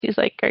She's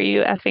like, are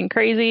you effing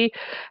crazy?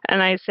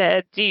 And I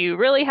said, do you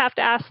really have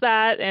to ask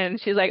that? And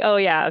she's like, oh,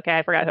 yeah, okay,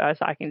 I forgot who I was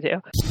talking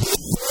to.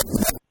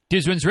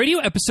 Diz Runs Radio,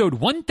 episode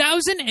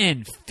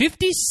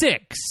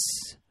 1056,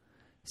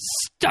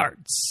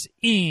 starts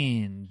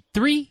in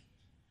 3,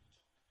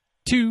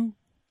 2,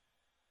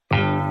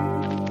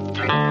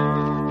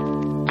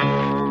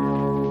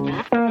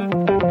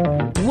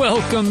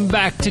 Welcome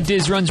back to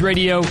Diz Runs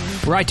Radio,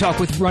 where I talk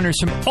with runners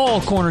from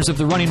all corners of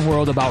the running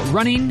world about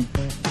running,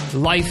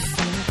 life,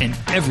 and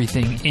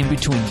everything in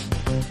between.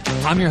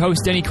 I'm your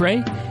host, Denny Cray,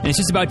 and it's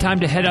just about time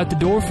to head out the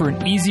door for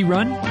an easy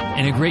run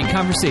and a great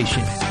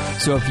conversation.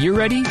 So if you're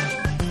ready,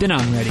 then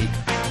I'm ready.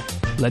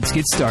 Let's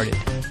get started.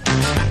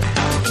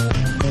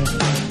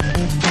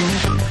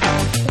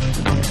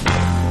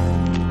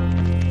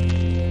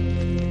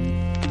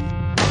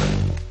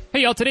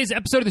 Hey y'all, today's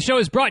episode of the show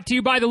is brought to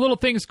you by the Little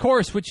Things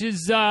course, which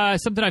is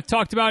something I've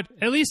talked about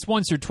at least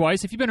once or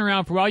twice. If you've been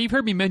around for a while, you've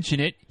heard me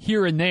mention it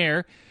here and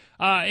there.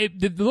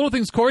 The Little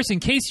Things course, in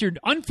case you're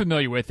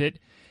unfamiliar with it,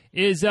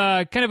 is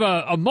kind of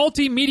a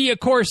multimedia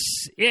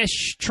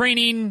course-ish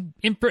training,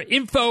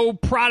 info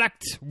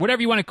product,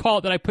 whatever you want to call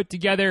it, that I put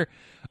together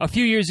a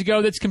few years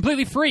ago that's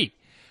completely free.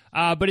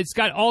 But it's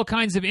got all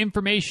kinds of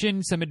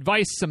information, some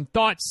advice, some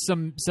thoughts,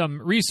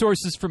 some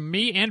resources from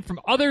me and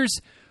from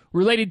others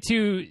related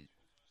to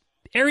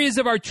areas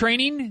of our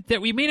training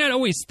that we may not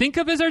always think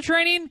of as our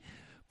training,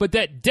 but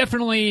that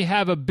definitely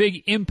have a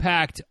big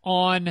impact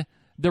on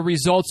the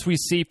results we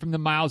see from the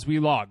miles we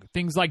log.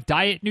 Things like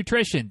diet,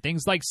 nutrition,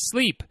 things like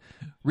sleep,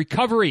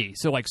 recovery,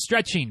 so like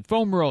stretching,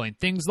 foam rolling,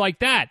 things like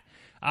that.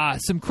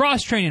 Some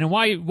cross training and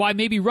why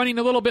maybe running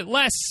a little bit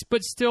less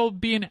but still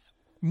being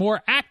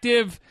more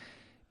active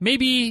may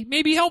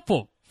be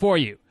helpful for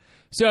you.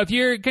 So if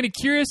you're kind of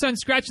curious on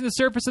scratching the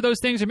surface of those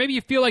things, or maybe you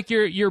feel like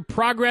your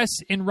progress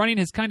in running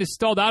has kind of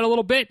stalled out a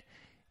little bit,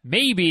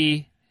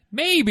 maybe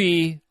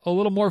a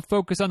little more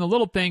focus on the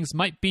little things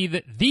might be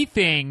the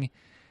thing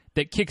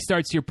that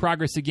kickstarts your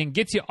progress again,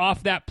 gets you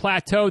off that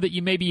plateau that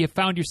you maybe have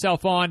found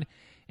yourself on,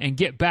 and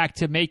get back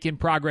to making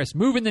progress,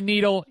 moving the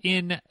needle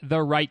in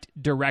the right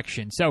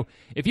direction. So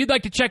if you'd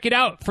like to check it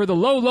out for the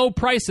low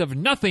price of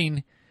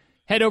nothing,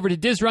 head over to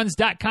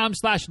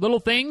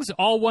dizruns.com/littlethings,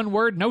 all one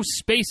word, no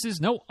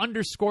spaces, no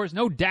underscores,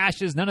 no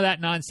dashes, none of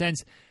that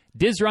nonsense.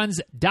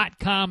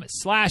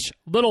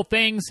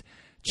 dizruns.com/littlethings.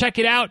 Check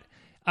it out.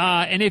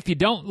 And if you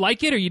don't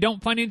like it or you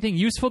don't find anything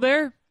useful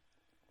there,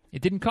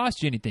 it didn't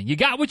cost you anything. You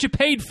got what you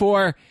paid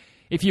for.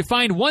 If you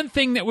find one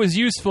thing that was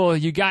useful,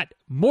 you got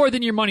more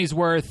than your money's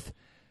worth.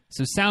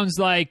 So sounds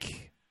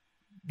like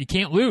you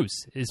can't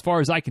lose, as far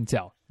as I can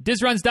tell.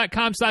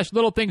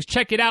 dizruns.com/littlethings.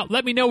 Check it out.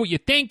 Let me know what you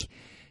think.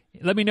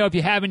 Let me know if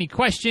you have any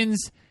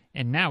questions.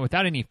 And now,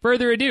 without any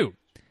further ado,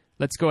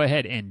 let's go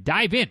ahead and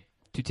dive in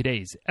to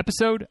today's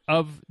episode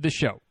of the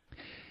show.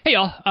 Hey,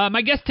 y'all.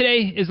 My guest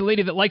today is a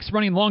lady that likes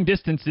running long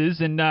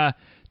distances. And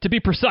to be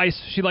precise,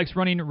 she likes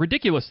running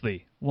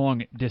ridiculously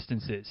long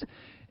distances.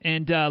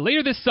 And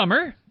later this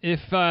summer,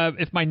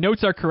 if my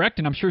notes are correct,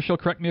 and I'm sure she'll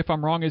correct me if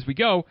I'm wrong as we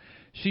go,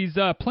 she's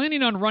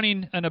planning on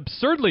running an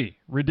absurdly,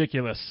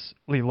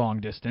 ridiculously long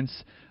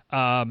distance.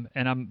 And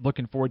I'm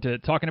looking forward to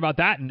talking about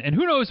that and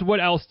who knows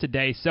what else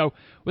today. So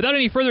without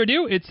any further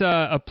ado, it's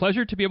a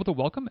pleasure to be able to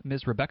welcome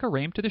Ms. Rebecca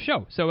Rame to the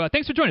show. So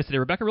thanks for joining us today,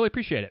 Rebecca. Really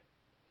appreciate it.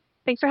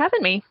 Thanks for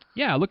having me.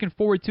 Yeah, looking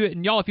forward to it.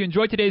 And y'all, if you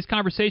enjoyed today's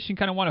conversation,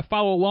 kind of want to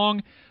follow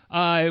along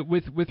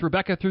with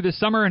Rebecca through this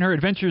summer and her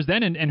adventures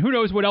then, and who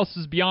knows what else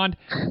is beyond,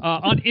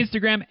 on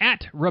Instagram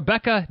at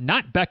Rebecca,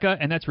 not Becca,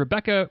 and that's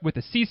Rebecca with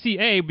a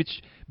CCA,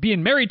 which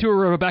being married to a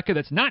Rebecca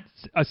that's not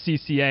a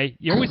CCA,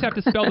 you always have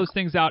to spell those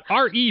things out.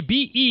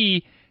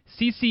 REBECCA,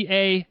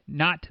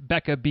 not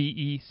Becca,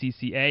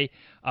 BECCA,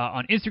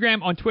 on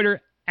Instagram, on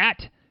Twitter,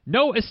 at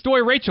No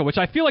Estoy Rachel, which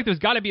I feel like there's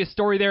got to be a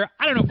story there.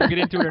 I don't know if we'll get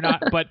into it or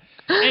not, but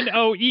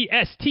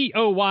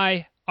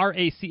NOESTOY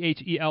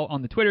RACHEL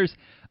on the Twitters.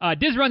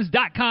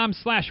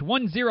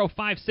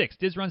 Dizruns.com/1056.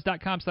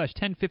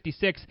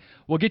 Dizruns.com/1056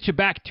 will get you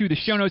back to the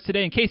show notes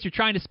today. In case you're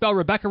trying to spell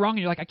Rebecca wrong and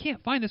you're like, I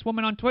can't find this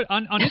woman on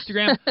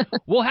Instagram,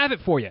 we'll have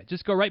it for you.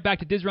 Just go right back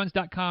to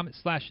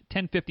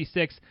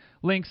Dizruns.com/1056.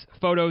 Links,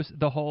 photos,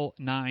 the whole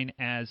nine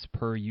as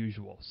per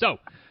usual. So,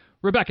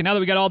 Rebecca, now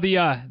that we got all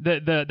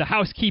the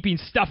housekeeping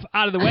stuff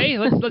out of the way,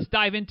 let's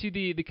dive into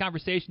the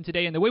conversation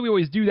today. And the way we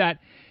always do that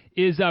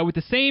is with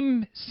the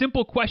same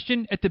simple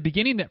question at the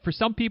beginning that for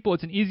some people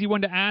it's an easy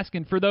one to ask,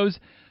 and for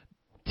those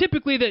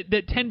typically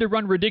that tend to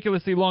run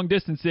ridiculously long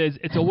distances,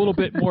 it's a little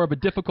bit more of a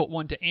difficult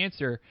one to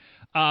answer.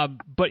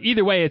 But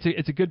either way,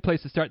 it's a good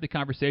place to start the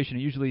conversation.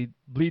 It usually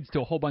leads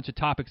to a whole bunch of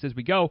topics as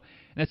we go,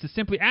 and that's to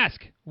simply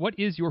ask, what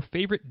is your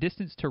favorite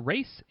distance to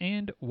race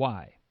and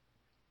why?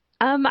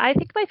 I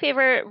think my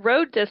favorite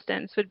road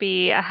distance would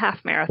be a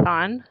half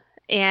marathon,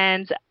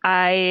 and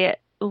I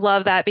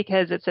love that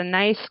because it's a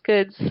nice,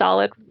 good,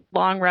 solid,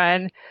 long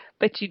run,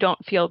 but you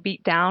don't feel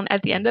beat down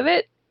at the end of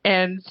it.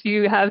 and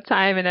you have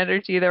time and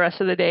energy the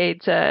rest of the day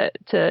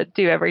to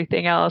do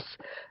everything else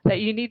that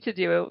you need to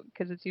do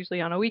because it's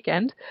usually on a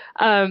weekend.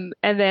 And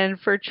then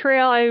for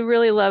trail, I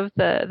really love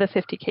the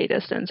 50K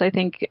distance. I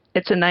think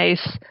it's a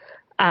nice,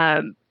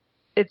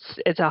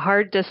 it's a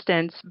hard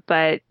distance,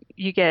 but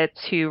you get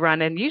to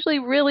run in usually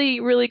really,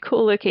 really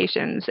cool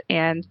locations,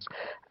 and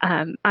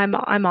I'm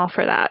all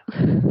for that.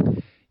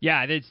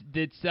 Yeah, it's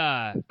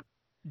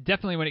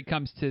definitely when it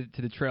comes to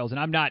the trails, and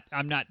I'm not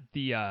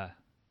the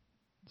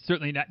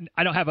certainly not.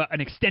 I don't have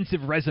an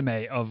extensive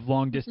resume of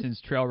long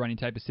distance trail running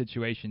type of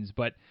situations,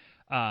 but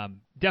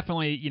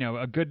definitely,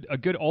 a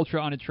good ultra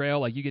on a trail,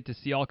 like you get to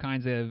see all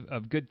kinds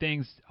of good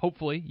things,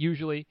 hopefully,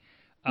 usually,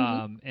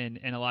 and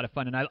a lot of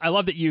fun. And I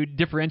love that you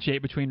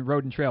differentiate between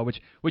road and trail, which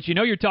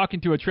you're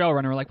talking to a trail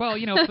runner, like, well,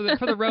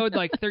 for the road,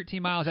 like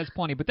 13 miles, that's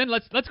plenty. But then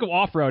let's go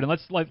off road and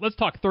let's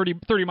talk 30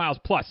 miles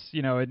plus,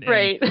 and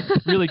Right.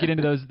 really get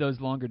into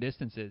those longer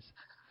distances.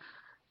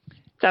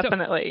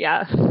 Definitely,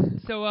 yeah.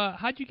 So,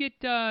 how'd you get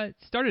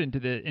started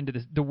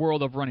into the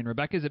world of running,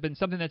 Rebecca? Has it been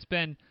something that's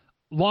been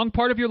long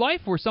part of your life,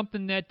 or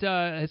something that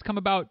has come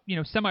about,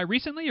 semi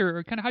recently,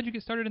 or kind of how'd you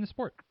get started in the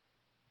sport?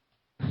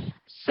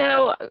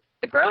 So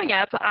growing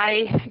up,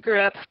 I grew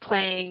up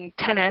playing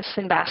tennis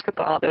and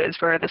basketball. Those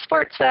were the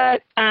sports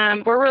that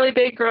were really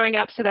big growing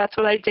up, so that's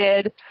what I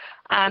did.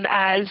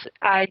 As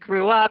I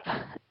grew up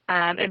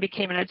and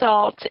became an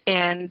adult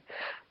and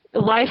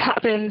life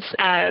happens,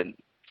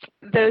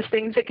 those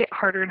things that get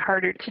harder and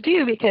harder to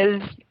do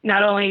because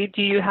not only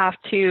do you have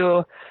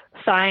to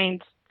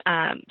find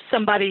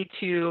somebody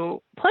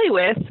to play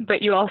with,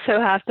 but you also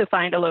have to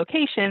find a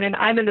location. And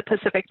I'm in the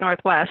Pacific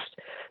Northwest,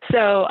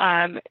 so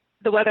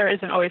the weather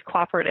isn't always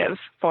cooperative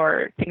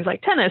for things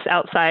like tennis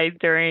outside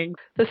during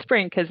the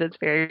spring because it's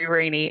very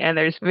rainy and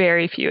there's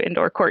very few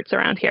indoor courts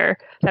around here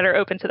that are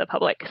open to the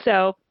public.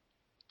 So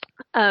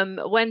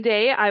one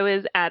day I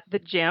was at the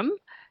gym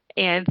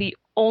and the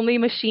only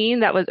machine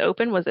that was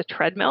open was a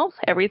treadmill.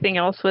 Everything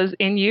else was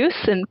in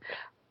use, and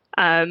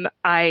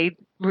I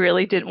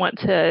really didn't want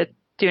to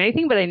do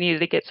anything, but I needed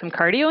to get some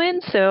cardio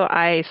in, so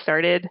I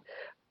started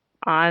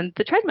on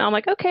the treadmill. I'm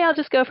like, okay, I'll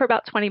just go for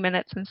about 20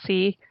 minutes and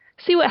see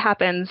what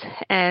happens.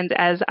 And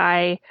as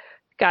I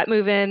got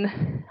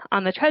moving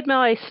on the treadmill,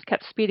 I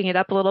kept speeding it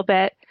up a little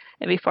bit,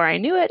 and before I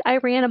knew it, I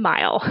ran a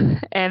mile,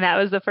 and that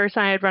was the first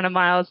time I'd run a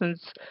mile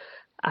since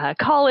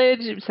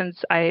college,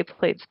 since I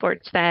played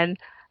sports then.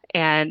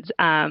 And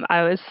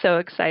I was so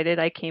excited.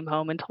 I came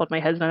home and told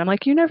my husband, I'm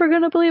like, you're never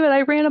going to believe it.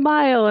 I ran a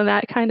mile. And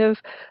that kind of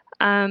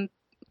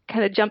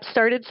jump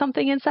started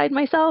something inside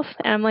myself.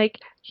 And I'm like,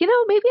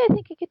 maybe I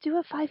think I could do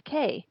a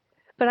 5K.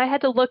 But I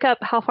had to look up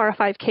how far a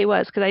 5K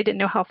was because I didn't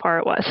know how far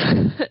it was.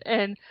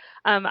 And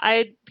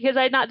because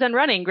I had not done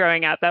running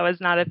growing up, that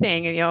was not a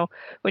thing.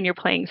 When you're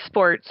playing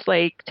sports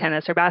like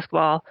tennis or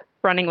basketball,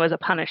 running was a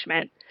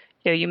punishment.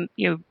 You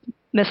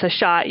miss a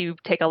shot, you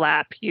take a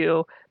lap.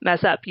 You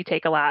mess up, you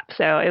take a lap.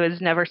 So it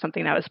was never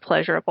something that was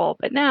pleasurable.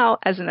 But now,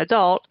 as an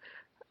adult,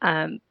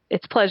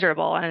 it's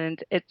pleasurable,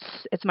 and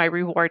it's my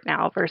reward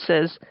now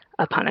versus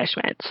a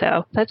punishment.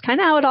 So that's kind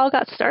of how it all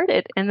got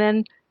started. And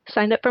then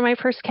signed up for my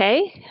first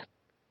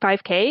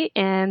 5K,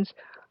 and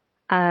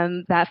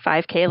that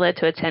 5K led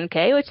to a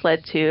 10K, which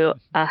led to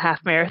a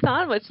half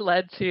marathon, which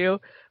led to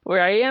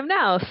where I am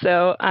now.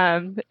 So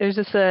it was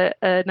just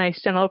a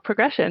nice general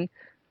progression.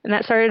 And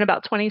that started in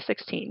about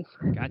 2016.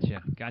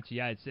 Gotcha.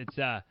 Yeah, it's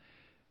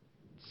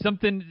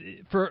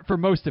something for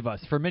most of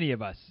us, for many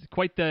of us,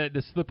 quite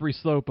the slippery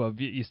slope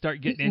of you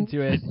start getting into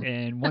it,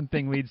 and one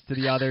thing leads to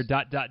the other, ...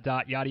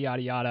 yada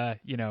yada yada.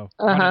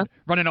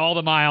 Running all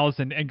the miles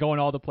and going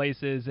all the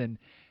places, and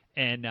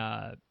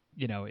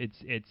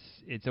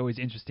it's always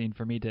interesting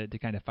for me to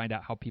kind of find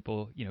out how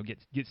people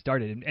get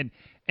started,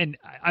 and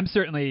I'm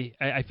certainly,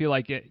 I feel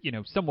like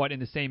somewhat in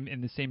the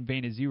same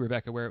vein as you,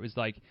 Rebecca, where it was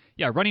like,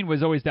 yeah, running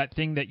was always that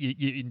thing that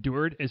you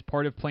endured as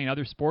part of playing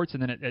other sports,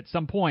 and then at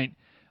some point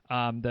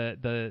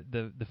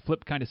the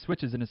flip kind of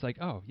switches, and it's like,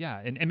 oh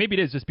yeah, and maybe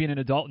it is just being an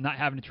adult and not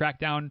having to track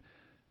down.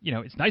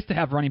 It's nice to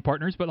have running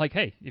partners, but like,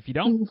 hey, if you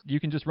don't, you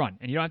can just run,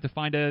 and you don't have to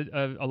find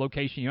a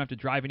location. You don't have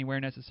to drive anywhere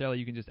necessarily.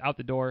 You can just out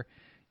the door,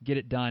 get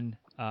it done.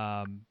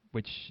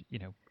 Which,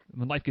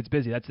 when life gets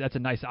busy, that's a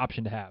nice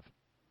option to have.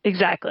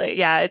 Exactly.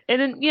 Yeah. And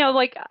then,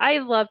 like, I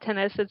love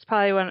tennis. It's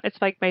probably it's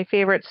like my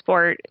favorite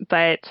sport,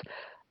 but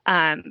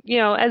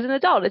as an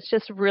adult, it's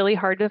just really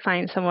hard to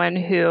find someone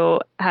who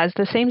has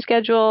the same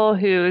schedule,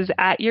 who's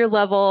at your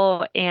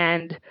level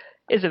and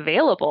is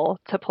available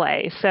to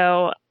play.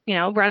 So,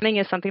 running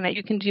is something that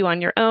you can do on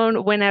your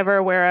own,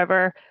 whenever,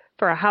 wherever,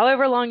 for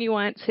however long you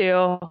want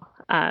to.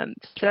 So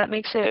that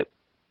makes it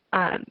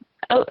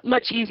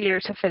much easier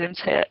to fit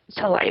into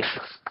life.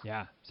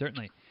 Yeah,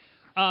 certainly.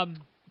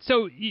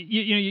 So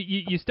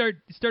you start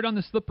on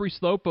the slippery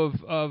slope of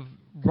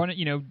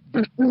running,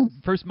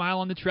 first mile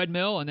on the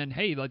treadmill, and then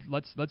hey,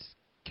 let's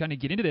kind of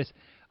get into this.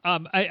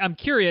 I'm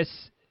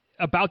curious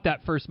about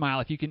that first mile.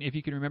 If you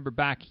can remember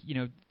back,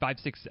 5,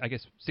 6, I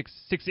guess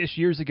 6-ish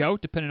years ago,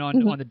 depending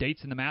on the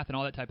dates and the math and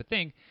all that type of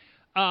thing.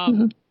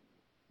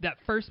 that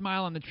first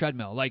mile on the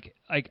treadmill, like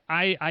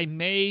I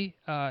may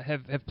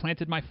have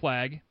planted my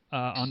flag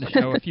on the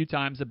show a few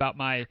times about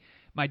my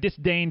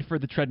disdain for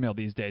the treadmill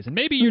these days, and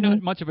maybe you're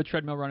not much of a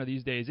treadmill runner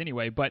these days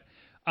anyway. But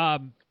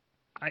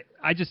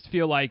I just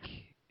feel like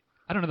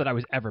I don't know that I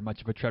was ever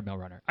much of a treadmill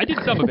runner. I did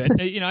some of it.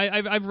 You know,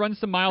 I've run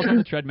some miles on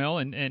the treadmill,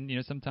 and you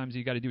know, sometimes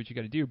you got to do what you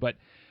got to do. But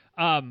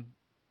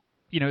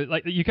you know,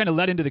 like you kind of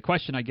led into the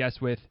question, I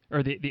guess, with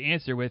or the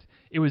answer with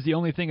it was the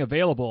only thing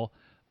available.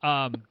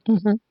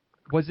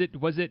 Was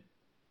it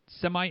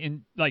semi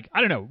in like I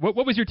don't know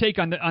what was your take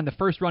on the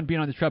first run being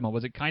on the treadmill?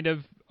 Was it kind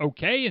of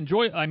okay?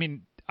 I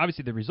mean,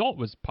 obviously the result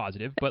was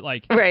positive, but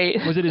like right.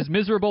 Was it as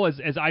miserable as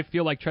I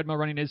feel like treadmill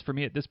running is for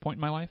me at this point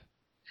in my life?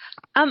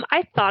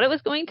 I thought it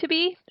was going to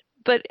be,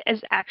 but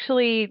it's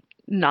actually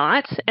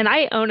not. And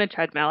I own a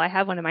treadmill. I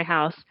have one in my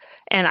house,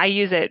 and I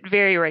use it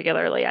very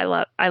regularly.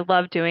 I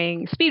love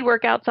doing speed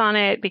workouts on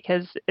it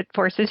because it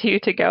forces you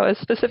to go a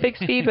specific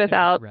speed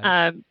without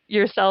right.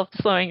 yourself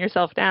slowing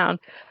yourself down.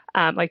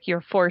 Like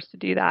you're forced to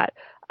do that.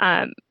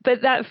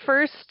 But that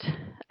first,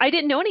 I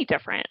didn't know any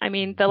different. I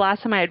mean, the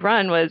last time I had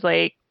run was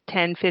like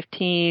 10,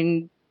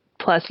 15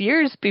 plus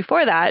years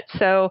before that.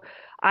 So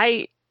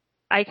I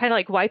kind of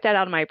like wiped that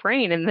out of my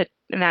brain. And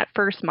that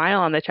first mile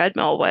on the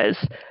treadmill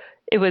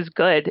was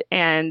good.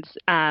 And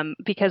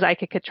because I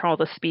could control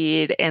the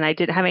speed and I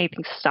didn't have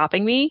anything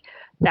stopping me,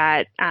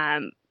 that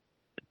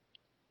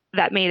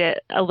made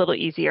it a little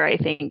easier, I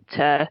think,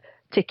 to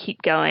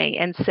keep going.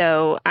 And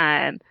so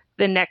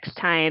the next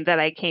time that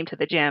I came to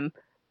the gym,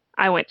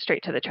 I went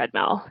straight to the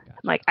treadmill.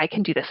 I'm like, I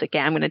can do this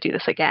again. I'm going to do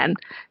this again.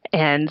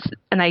 And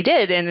I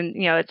did. And,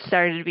 you know, it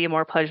started to be a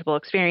more pleasurable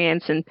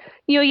experience. And,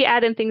 you know, you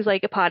add in things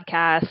like a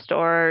podcast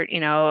or, you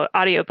know,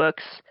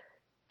 audiobooks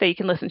that you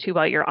can listen to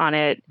while you're on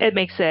it. It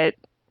makes it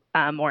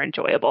more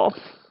enjoyable.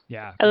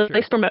 Yeah. At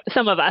least for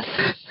some of us,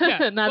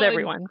 yeah. not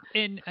everyone.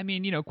 And I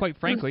mean, you know, quite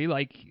frankly,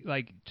 like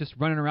just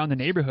running around the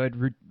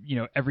neighborhood, you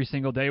know, every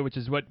single day, which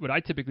is what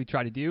I typically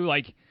try to do.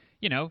 Like,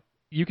 you know,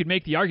 you could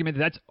make the argument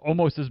that that's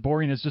almost as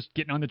boring as just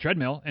getting on the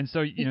treadmill. And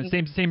so, you know,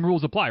 same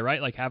rules apply,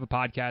 right? Like have a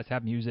podcast,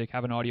 have music,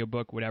 have an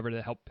audiobook, whatever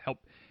to help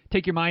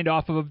take your mind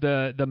off of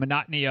the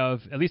monotony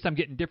of at least I'm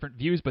getting different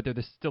views, but they're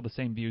still the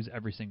same views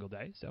every single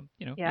day. So,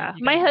 you know. Yeah.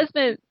 My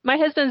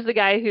husband's the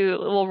guy who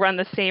will run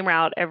the same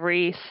route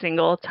every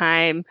single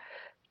time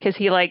because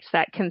he likes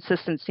that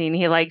consistency and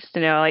he likes to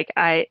know, like,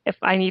 if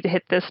I need to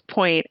hit this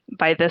point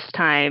by this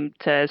time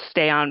to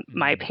stay on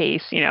my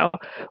pace, you know,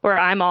 where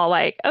I'm all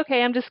like,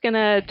 okay, I'm just going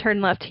to turn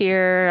left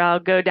here. I'll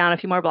go down a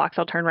few more blocks.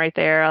 I'll turn right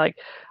there. Like,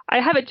 I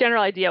have a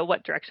general idea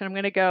what direction I'm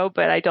going to go,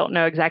 but I don't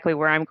know exactly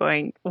where I'm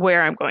going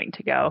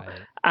to go.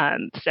 Right.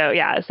 So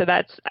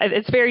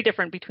it's very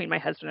different between my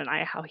husband and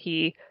I, how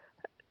he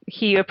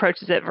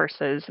approaches it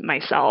versus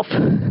myself.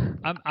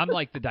 I'm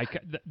like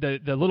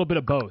the little bit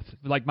of both.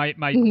 Like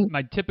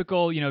my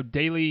typical, you know,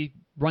 daily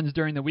runs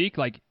during the week,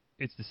 like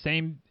it's the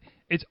same.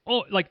 It's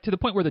all like to the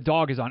point where the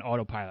dog is on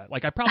autopilot.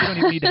 Like I probably don't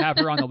even need to have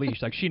her on the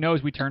leash. Like she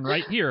knows we turn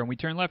right here and we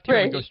turn left here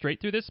and we go straight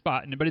through this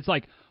spot. But it's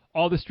like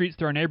all the streets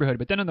through our neighborhood.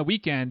 But then on the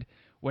weekend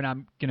when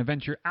I'm gonna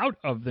venture out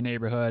of the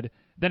neighborhood,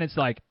 then it's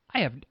like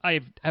I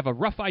have a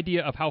rough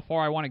idea of how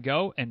far I want to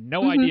go and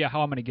no idea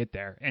how I'm gonna get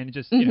there. And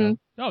just you know,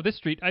 oh, this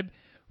street I've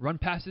run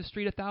past this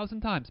street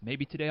 1,000 times.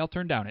 Maybe today I'll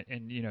turn down it,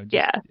 and you know,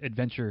 just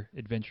adventure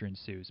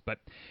ensues. But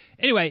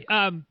anyway,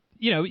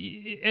 you know,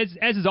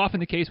 as is often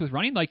the case with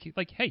running, like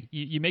hey,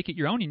 you make it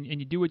your own and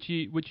you do what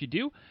you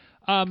do.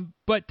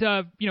 But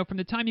you know, from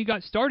the time you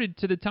got started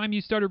to the time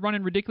you started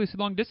running ridiculously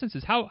long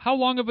distances, how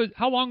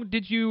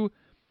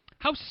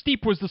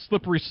steep was the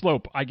slippery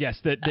slope, I guess,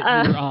 that you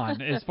were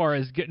on as far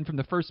as getting from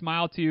the first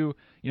mile to, you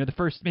know, the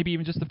first, maybe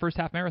even just the first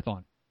half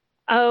marathon?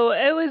 Oh,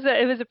 it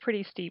was a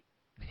pretty steep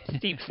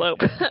slope.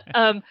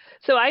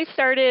 So I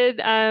started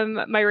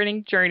my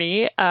running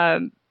journey,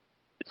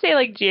 say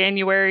like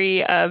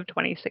January of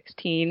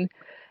 2016,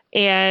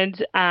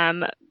 and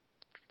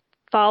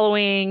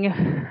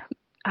following,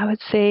 I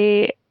would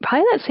say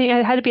probably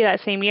it had to be that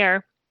same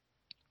year,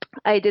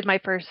 I did my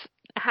first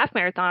half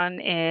marathon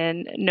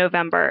in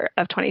November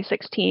of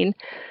 2016,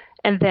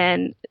 and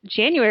then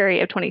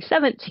January of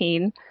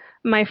 2017.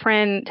 My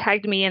friend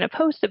tagged me in a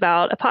post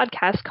about a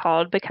podcast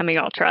called Becoming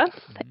Ultra,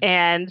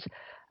 and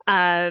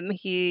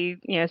he,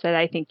 you know, said,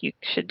 I think you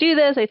should do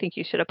this. I think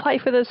you should apply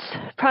for this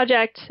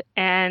project.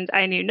 And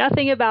I knew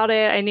nothing about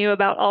it. I knew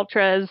about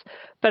ultras,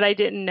 but I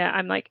didn't know.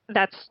 I'm like,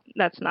 that's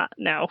not,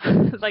 no,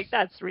 like,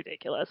 that's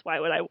ridiculous. Why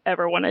would I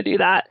ever want to do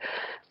that?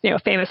 You know,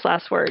 famous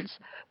last words.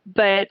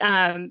 But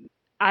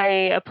I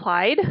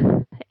applied,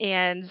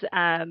 and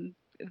I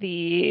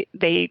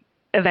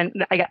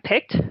got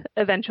picked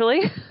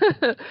eventually.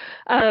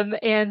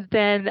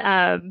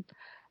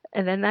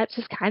 And then that's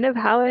just kind of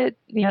how it,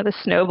 you know, the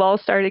snowball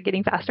started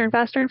getting faster and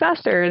faster and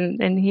faster.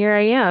 And here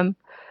I am.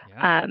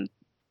 Yeah.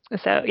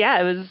 So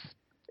yeah,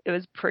 it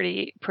was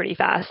pretty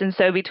fast. And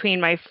so between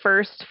my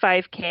first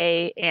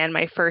 5K and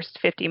my first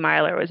 50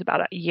 miler was about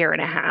a year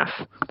and a half.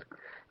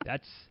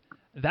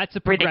 That's a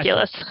progression.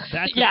 Ridiculous.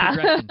 That's yeah. a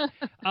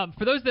progression.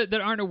 For those that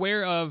aren't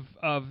aware of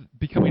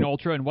becoming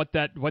ultra and what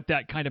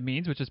that kind of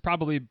means, which is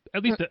probably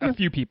at least a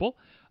few people,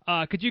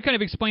 could you kind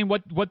of explain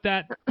what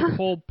that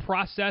whole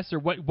process or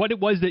what it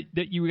was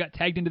that you got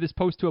tagged into this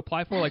post to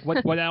apply for, like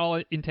what that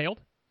all entailed?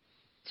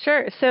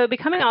 Sure. So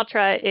becoming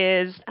ultra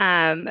is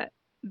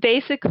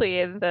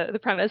basically the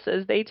premise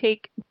is they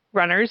take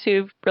runners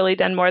who've really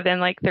done more than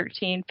like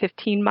 13,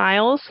 15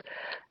 miles,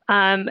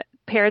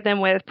 pair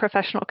them with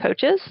professional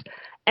coaches,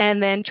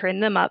 and then train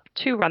them up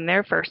to run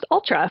their first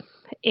ultra.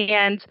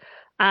 And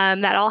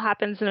that all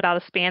happens in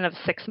about a span of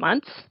 6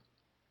 months,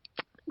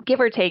 give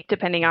or take,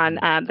 depending on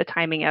the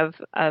timing of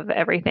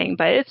everything.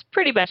 But it's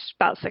pretty much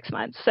about 6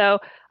 months. So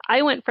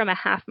I went from a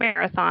half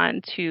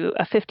marathon to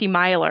a 50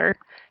 miler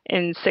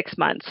in 6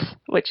 months,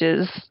 which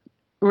is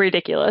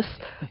ridiculous,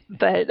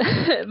 but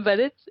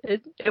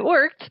it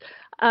worked.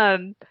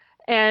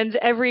 And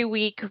every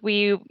week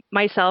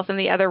myself and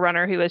the other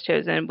runner who was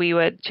chosen, we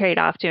would trade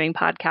off doing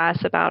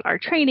podcasts about our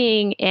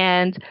training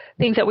and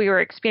things that we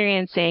were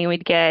experiencing.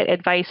 We'd get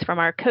advice from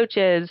our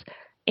coaches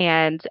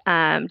and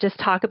just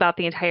talk about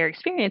the entire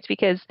experience,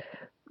 because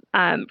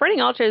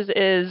running ultras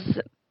is,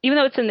 even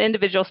though it's an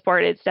individual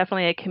sport, it's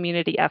definitely a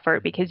community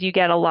effort, because you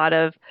get a lot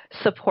of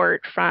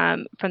support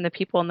from the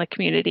people in the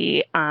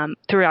community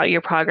throughout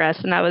your progress.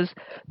 And that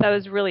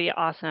was really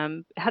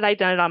awesome. Had I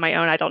done it on my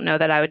own, I don't know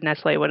that I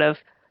would have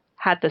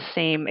had the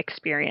same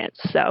experience.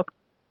 So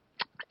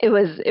it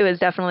was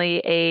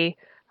definitely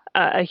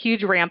a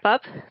huge ramp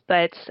up,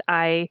 but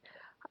I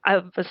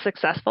was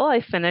successful.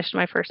 I finished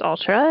my first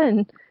ultra,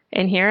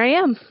 and here I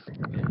am.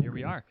 Here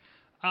we are.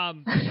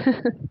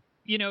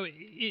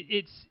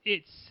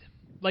 It's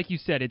like you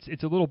said,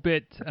 it's a little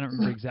bit, I don't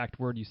remember the exact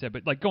word you said,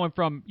 but like going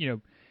from,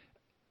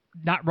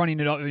 not running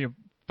it all,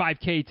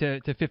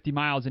 5K to 50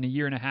 miles in a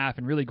year and a half,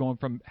 and really going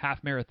from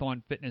half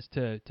marathon fitness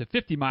to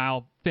 50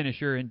 mile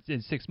finisher in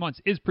 6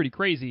 months is pretty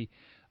crazy.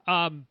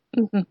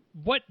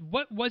 What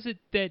was it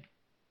that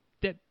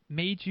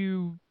made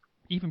you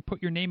even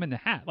put your name in the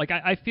hat? Like,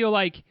 I feel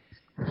like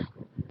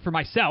for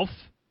myself,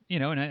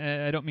 and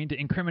I don't mean to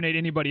incriminate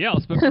anybody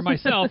else, but for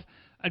myself,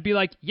 I'd be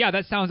like, yeah,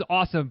 that sounds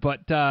awesome,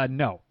 but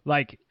no,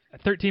 like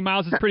 13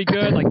 miles is pretty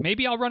good. Like,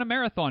 maybe I'll run a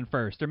marathon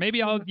first, or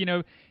maybe I'll,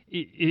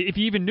 if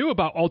you even knew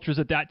about ultras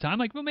at that time,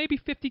 like, well, maybe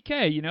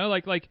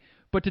 50K,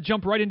 but to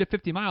jump right into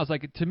 50 miles,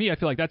 like, to me, I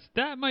feel like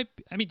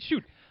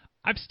shoot,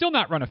 I've still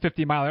not run a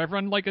 50 miler. I've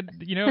run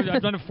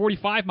I've done a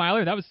 45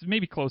 miler. That was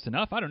maybe close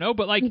enough. I don't know.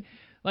 But like,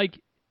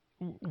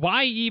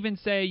 why even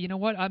say, you know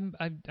what, I'm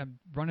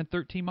running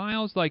 13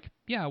 miles. Like,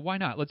 yeah, why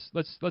not? Let's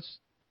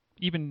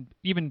even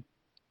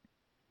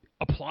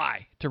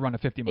apply to run a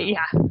 50 mile.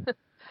 Yeah.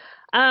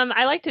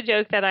 I like to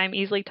joke that I'm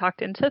easily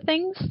talked into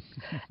things.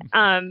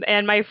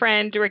 And my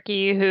friend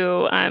Ricky,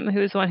 who's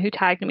the one who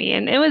tagged me,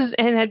 and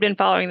had been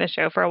following the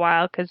show for a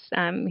while, because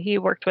he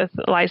worked with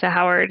Eliza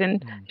Howard,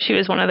 and she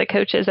was one of the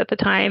coaches at the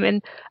time,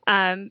 and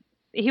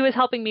he was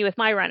helping me with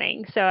my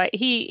running. So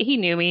he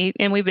knew me,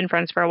 and we've been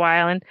friends for a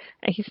while, and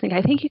he's thinking,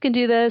 I think you can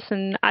do this.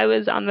 And I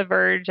was on the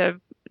verge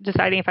of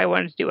deciding if I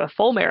wanted to do a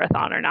full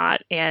marathon or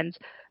not. And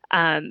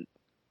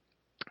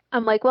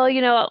I'm like,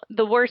 well,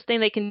 the worst thing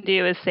they can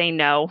do is say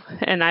no,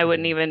 and I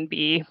wouldn't even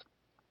be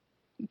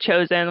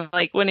chosen,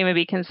 wouldn't even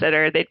be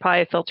considered. They'd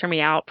probably filter me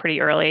out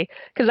pretty early,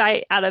 because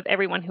out of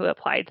everyone who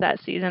applied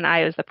that season,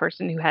 I was the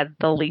person who had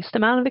the least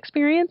amount of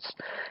experience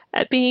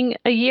at being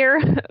a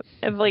year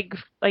of like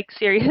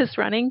serious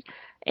running.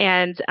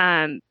 And,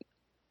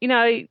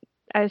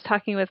 I was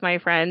talking with my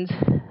friend,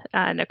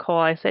 Nicole.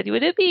 I said,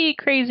 would it be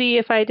crazy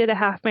if I did a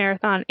half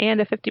marathon and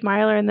a 50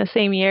 miler in the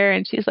same year?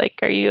 And she's like,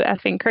 are you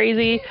effing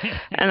crazy?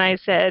 And I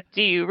said,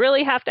 do you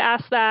really have to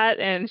ask that?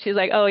 And she's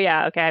like, oh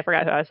yeah, okay, I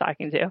forgot who I was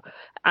talking to.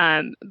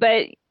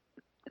 But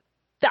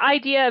the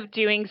idea of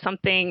doing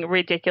something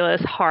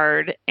ridiculous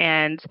hard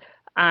and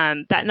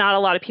that not a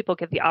lot of people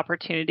get the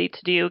opportunity to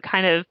do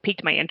kind of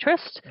piqued my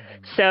interest.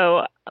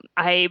 So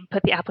I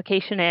put the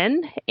application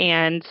in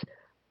and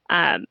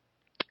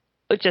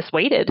just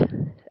waited.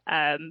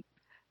 I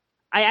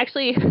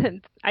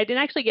didn't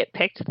actually get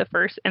picked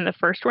in the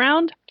first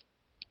round.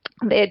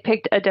 They had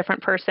picked a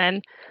different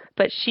person,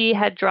 but she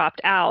had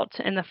dropped out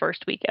in the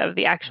first week of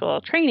the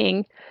actual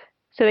training.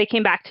 So they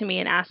came back to me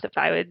and asked if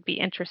I would be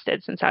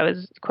interested, since I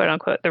was quote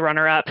unquote the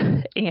runner up.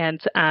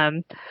 And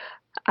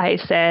I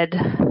said,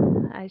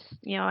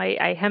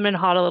 I hemmed and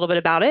hawed a little bit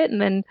about it. And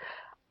then,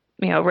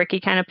 Ricky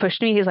kind of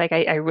pushed me. He's like,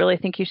 I really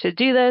think you should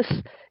do this.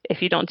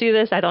 If you don't do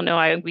this, I don't know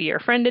I would be your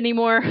friend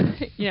anymore,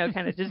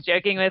 kind of just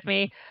joking with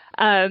me.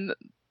 And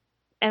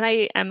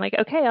I'm like,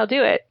 okay, I'll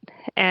do it.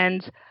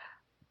 And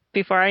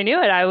before I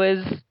knew it, I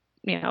was,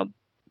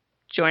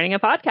 joining a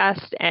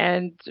podcast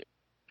and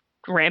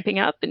ramping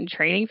up and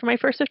training for my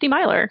first 50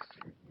 miler.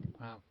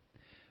 Wow.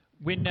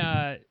 When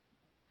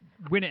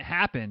it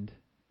happened,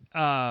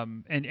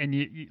 and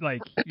you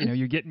like,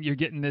 you're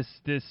getting this,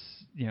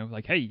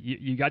 like, hey,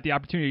 you got the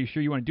opportunity. Are you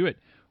sure you want to do it?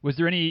 Was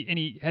there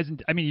any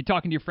you're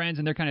talking to your friends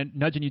and they're kind of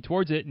nudging you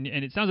towards it, and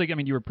it sounds like,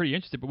 you were pretty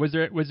interested, but was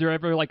there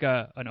ever like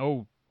an,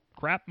 oh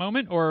crap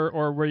moment,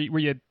 or were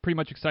you pretty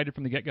much excited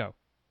from the get go?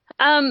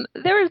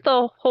 There was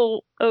the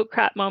whole oh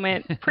crap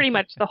moment pretty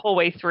much the whole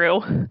way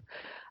through.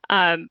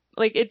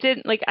 Like it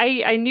didn't like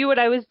I knew what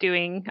I was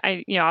doing.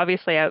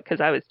 Obviously because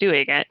I was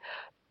doing it,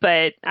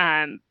 but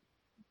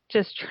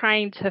just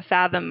trying to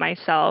fathom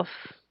myself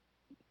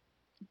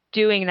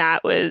doing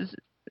that was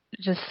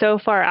just so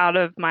far out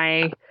of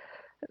my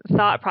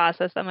thought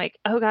process. I'm like,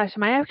 oh gosh,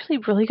 am I actually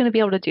really going to be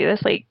able to do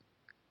this? Like,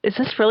 is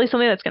this really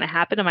something that's going to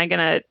happen? Am I going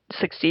to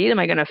succeed? Am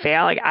I going to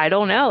fail? Like, I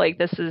don't know. Like,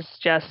 it's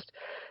just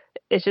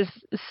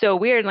so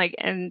weird. Like,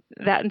 and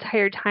that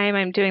entire time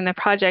I'm doing the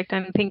project,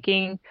 I'm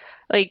thinking,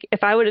 like,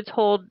 if I would have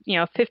told,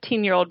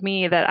 15-year-old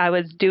me that I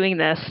was doing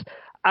this,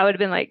 I would have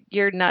been like,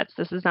 you're nuts.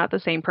 This is not the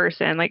same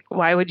person. Like,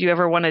 why would you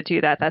ever want to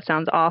do that? That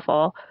sounds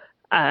awful.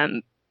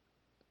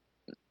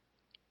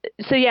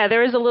 So yeah,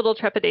 there was a little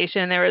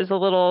trepidation. There was a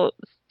little,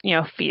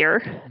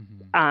 fear,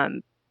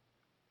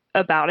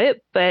 about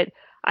it, but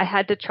I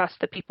had to trust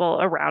the people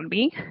around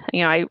me.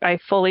 I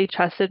fully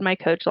trusted my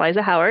coach,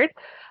 Liza Howard,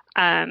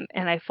 and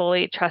I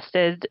fully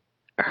trusted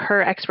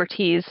her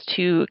expertise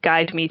to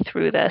guide me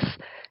through this.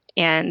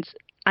 And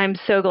I'm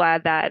so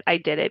glad that I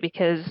did it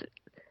because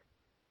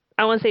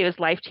I won't say it was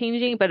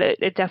life-changing, but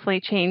it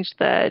definitely changed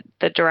the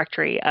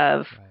directory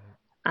of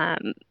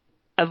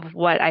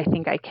what I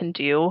think I can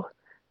do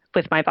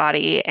with my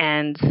body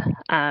and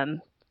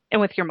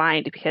with your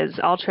mind, because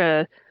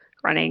ultra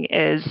running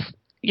is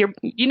your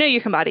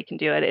body can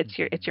do it.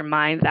 It's your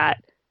mind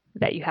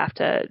that you have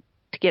to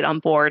get on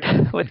board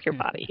with your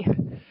body.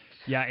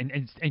 Yeah,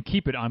 and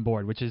keep it on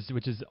board, which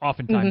is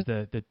oftentimes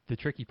the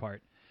tricky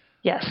part.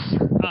 Yes.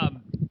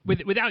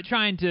 Without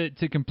trying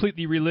to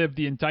completely relive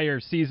the entire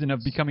season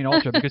of Becoming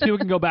Ultra, because people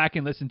can go back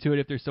and listen to it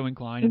if they're so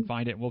inclined and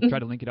find it. We'll try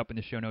to link it up in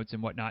the show notes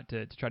and whatnot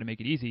to try to make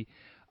it easy.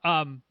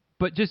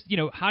 But just,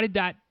 how did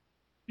that,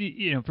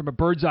 from a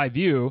bird's eye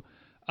view,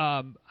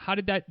 how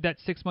did that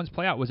 6 months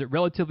play out? Was it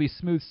relatively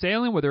smooth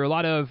sailing? Were there a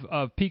lot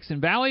of peaks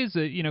and valleys?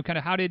 Kind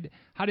of how did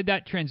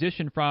that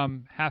transition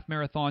from half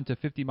marathon to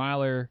 50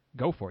 miler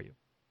go for you?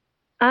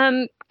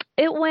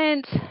 It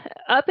went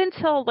up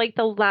until like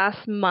the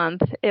last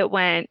month. It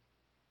went,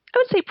 I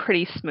would say,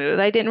 pretty smooth.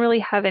 I didn't really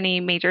have any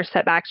major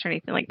setbacks or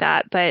anything like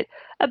that. But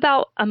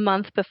about a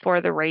month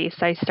before the race,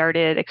 I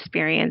started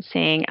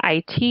experiencing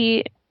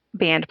IT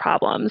band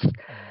problems.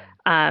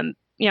 And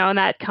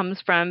that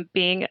comes from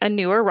being a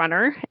newer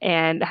runner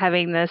and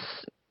having this,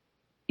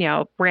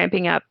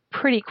 ramping up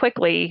pretty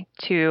quickly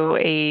to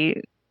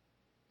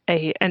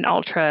an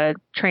ultra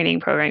training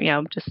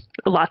program, just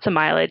lots of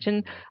mileage.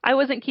 And I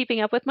wasn't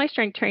keeping up with my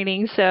strength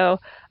training. So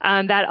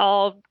that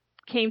all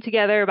came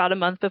together about a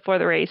month before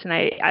the race. And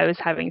I was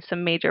having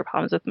some major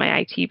problems with my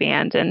IT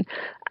band and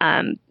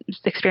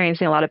just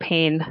experiencing a lot of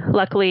pain.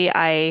 Luckily,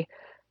 I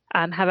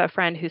have a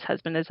friend whose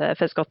husband is a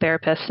physical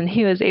therapist, and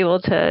he was able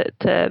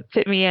to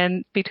fit me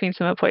in between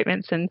some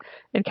appointments and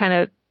kind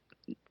of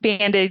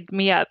banded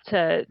me up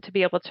to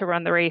be able to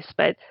run the race.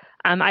 But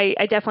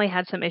I definitely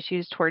had some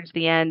issues towards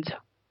the end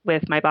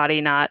with my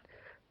body not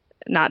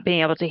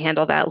being able to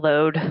handle that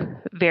load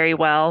very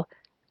well.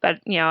 But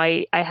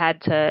I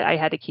had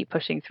to keep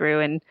pushing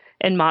through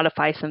and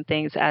modify some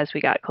things as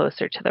we got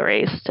closer to the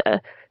race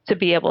to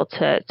be able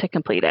to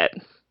complete it.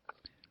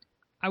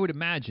 I would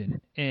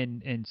imagine,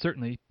 and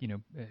certainly,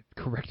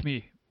 correct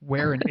me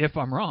where and if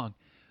I'm wrong,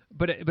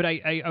 but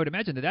I would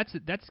imagine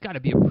that's got to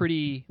be a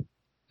pretty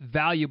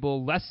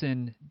valuable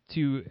lesson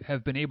to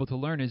have been able to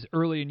learn as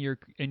early in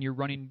your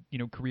running,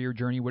 career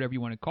journey, whatever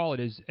you want to call it,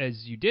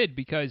 as you did,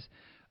 because,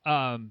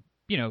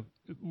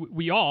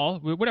 we all,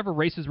 whatever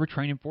races we're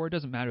training for, it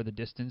doesn't matter the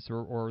distance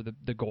or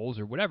the goals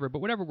or whatever, but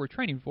whatever we're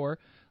training for,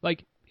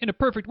 like in a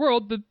perfect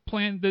world,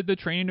 the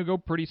training will go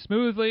pretty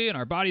smoothly and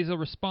our bodies will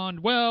respond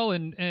well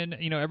and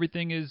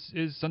everything is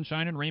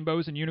sunshine and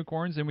rainbows and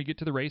unicorns and we get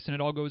to the race and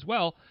it all goes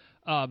well.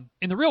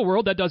 In the real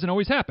world, that doesn't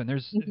always happen.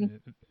 There's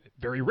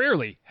very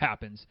rarely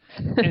happens.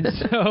 And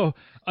so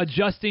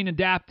adjusting,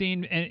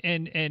 adapting,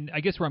 and I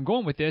guess where I'm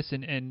going with this,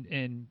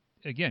 and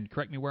again,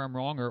 correct me where I'm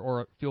wrong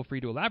or feel free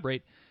to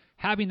elaborate,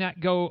 having that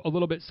go a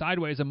little bit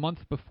sideways a month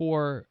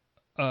before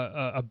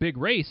a big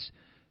race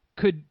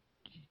could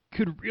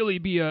really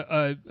be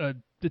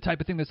the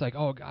type of thing that's like,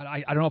 oh God,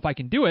 I don't know if I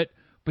can do it.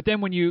 But then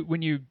when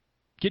you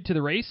get to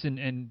the race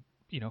and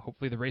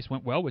hopefully the race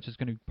went well, which is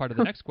going to be part of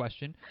the next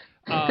question,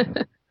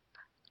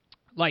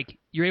 like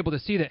you're able to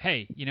see that,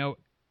 hey,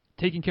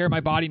 taking care of my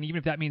body, and even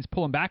if that means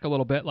pulling back a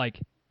little bit, like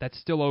that's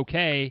still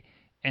okay.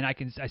 And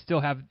I still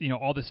have,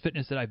 all this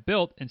fitness that I've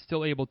built and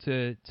still able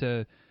to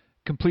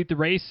complete the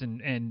race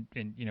and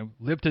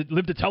live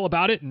to tell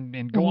about it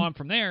and go on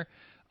from there.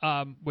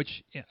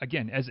 Which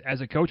again,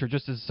 as a coach or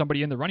just as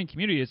somebody in the running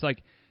community, it's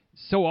like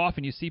so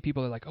often you see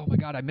people that are like, oh my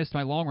God, I missed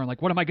my long run.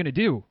 Like, what am I going to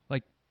do?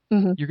 Like,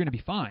 you're going to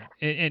be fine.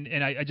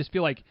 And I just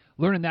feel like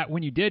learning that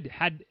when you did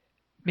had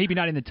maybe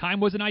not in the time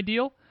wasn't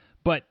ideal,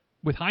 but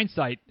with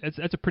hindsight,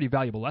 that's a pretty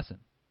valuable lesson.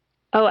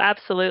 Oh,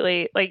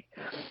 absolutely. Like,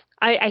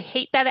 I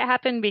hate that it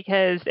happened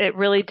because it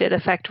really did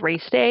affect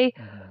race day,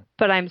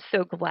 but I'm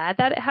so glad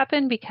that it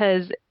happened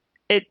because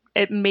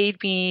it made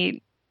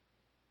me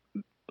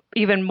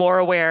even more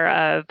aware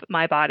of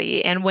my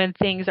body and when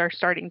things are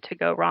starting to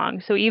go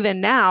wrong. So even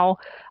now,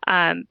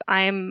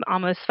 I'm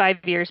almost 5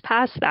 years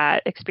past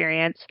that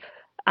experience.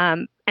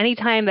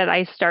 Anytime that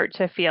I start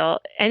to feel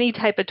any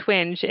type of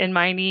twinge in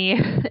my knee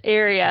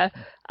area,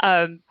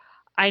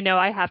 I know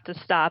I have to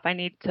stop. I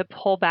need to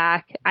pull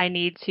back. I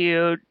need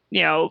to,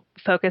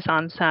 focus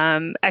on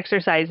some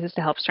exercises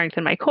to help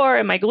strengthen my core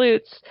and my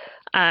glutes.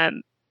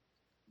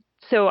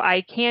 So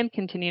I can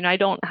continue and I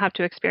don't have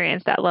to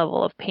experience that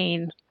level of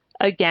pain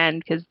again,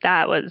 because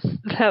that was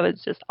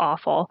just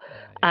awful.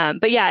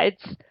 But yeah,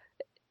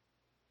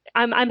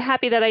 I'm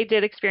happy that I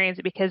did experience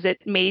it because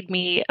it made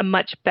me a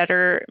much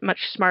better, much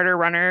smarter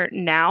runner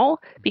now,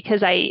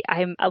 because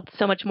I'm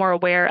so much more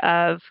aware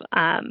of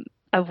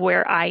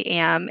where I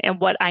am and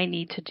what I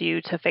need to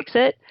do to fix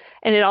it.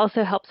 And it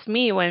also helps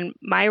me when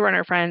my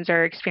runner friends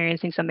are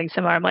experiencing something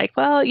similar. I'm like,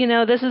 well,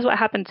 this is what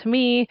happened to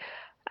me.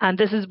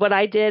 This is what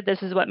I did.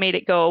 This is what made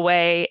it go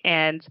away.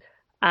 And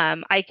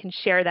I can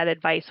share that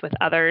advice with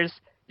others,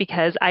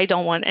 because I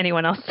don't want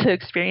anyone else to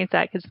experience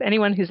that. Because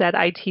anyone who's had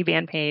IT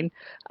band pain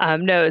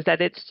knows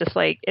that it's just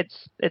like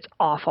it's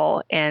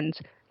awful, and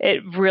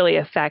it really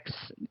affects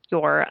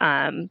your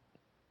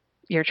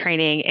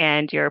training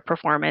and your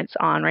performance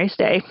on race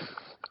day.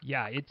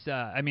 Yeah, it's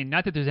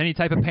not that there's any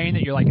type of pain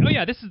that you're like, oh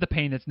yeah, this is the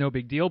pain that's no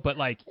big deal, but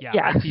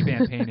IT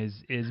band pain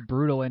is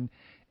brutal, and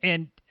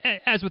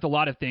as with a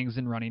lot of things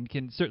in running,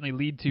 can certainly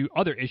lead to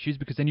other issues,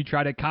 because then you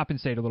try to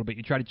compensate a little bit.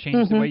 You try to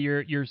change the way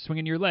you're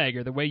swinging your leg,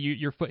 or the way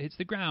your foot hits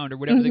the ground, or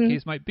whatever the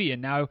case might be.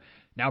 And now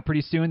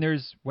pretty soon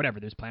there's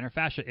plantar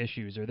fascia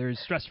issues, or there's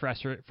stress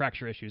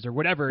fracture issues, or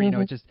whatever.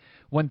 It's just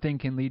one thing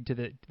can lead to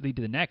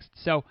the next.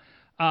 So,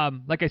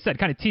 like I said,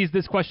 kind of teased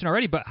this question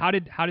already, but how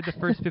did the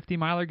first 50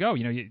 miler go?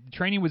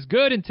 Training was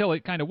good until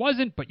it kind of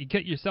wasn't, but you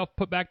get yourself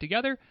put back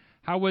together.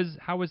 How was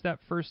that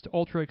first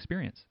ultra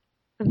experience?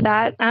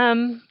 That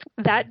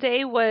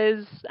day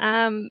was,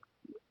 I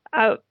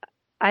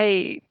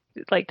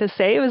like to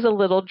say, it was a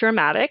little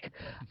dramatic,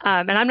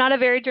 and I'm not a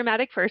very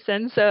dramatic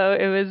person, so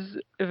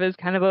it was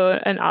kind of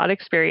an odd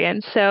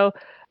experience. So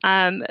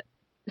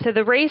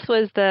the race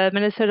was the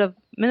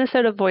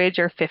Minnesota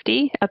Voyager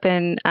 50 up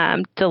in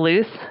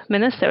Duluth,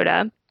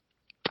 Minnesota,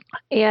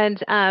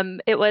 and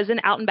it was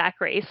an out and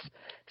back race.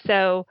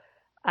 So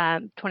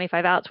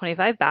 25 out,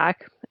 25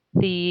 back.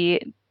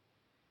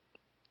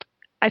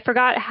 I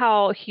forgot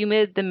how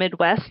humid the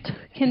Midwest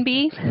can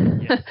be,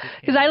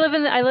 because I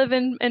live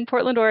in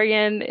Portland,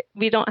 Oregon.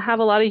 We don't have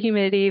a lot of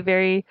humidity,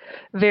 very,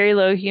 very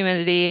low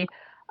humidity,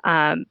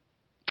 and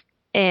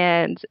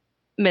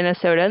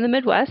Minnesota in the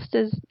Midwest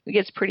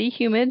gets pretty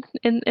humid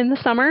in the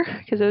summer,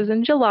 because it was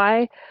in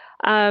July.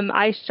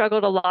 I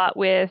struggled a lot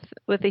with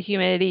the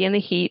humidity and the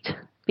heat,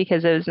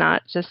 because it was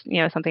not just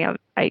something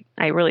I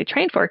really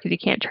trained for, because you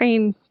can't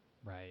train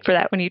for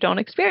that when you don't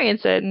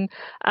experience it. And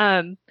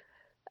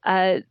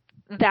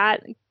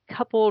that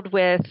coupled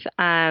with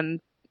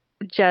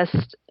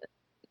just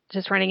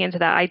running into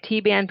that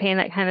IT band pain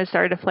that kind of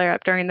started to flare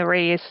up during the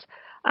race,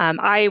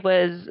 I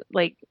was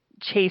like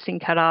chasing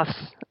cutoffs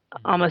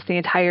almost the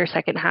entire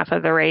second half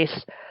of the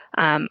race.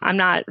 I'm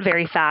not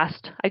very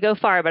fast. I go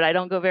far, but I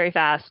don't go very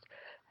fast.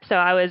 So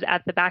I was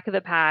at the back of the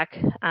pack.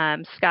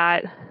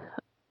 Scott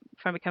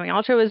from Becoming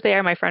Ultra was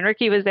there. My friend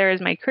Ricky was there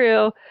as my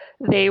crew.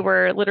 They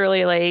were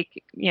literally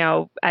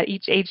at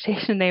each aid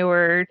station, they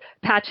were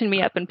patching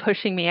me up and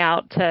pushing me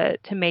out to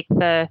make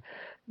the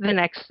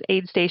next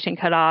aid station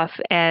cutoff.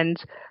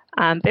 And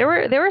there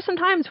were some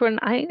times when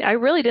I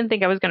really didn't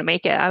think I was going to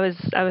make it. I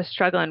was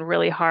struggling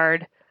really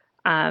hard,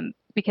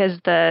 because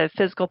the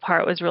physical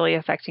part was really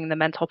affecting the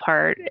mental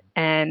part.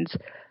 And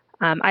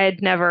I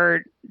had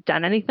never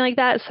done anything like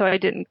that, so I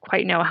didn't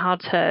quite know how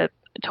to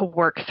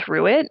work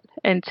through it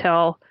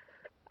until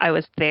I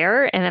was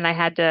there. And then I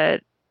had to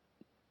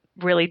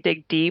really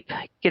dig deep,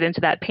 get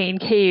into that pain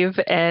cave,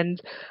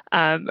 and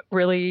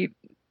really,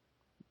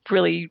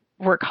 really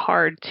work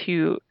hard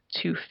to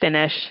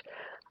finish.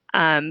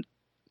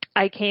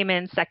 I came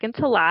in second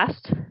to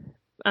last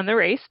on the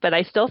race, but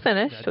I still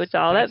finished, which is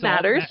all that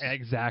matters.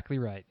 Exactly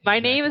right. My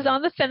name is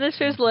on the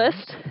finishers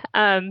list.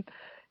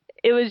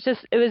 It was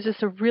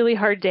just a really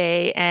hard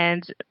day,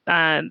 and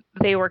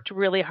they worked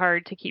really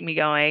hard to keep me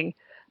going,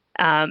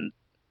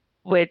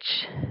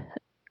 which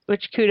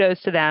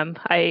kudos to them.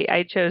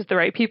 I chose the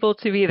right people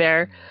to be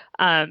there.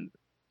 And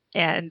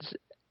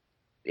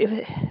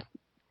it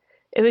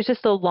was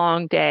just a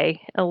long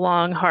day, a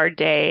long, hard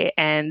day.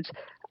 And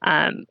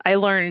I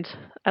learned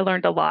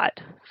a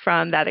lot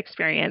from that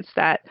experience,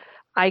 that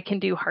I can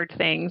do hard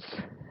things.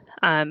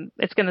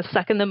 It's going to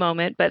suck in the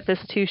moment, but this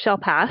too shall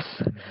pass.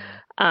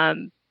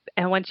 And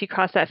once you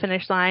cross that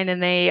finish line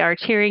and they are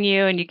cheering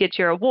you and you get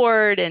your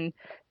award, and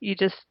you're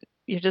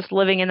just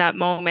living in that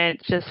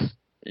moment, just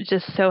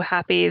so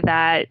happy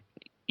that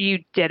you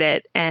did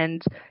it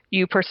and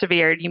you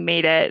persevered, you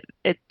made it.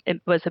 It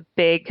was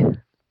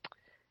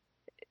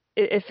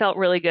it felt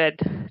really good.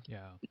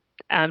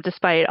 Yeah.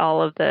 Despite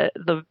all of the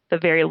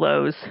very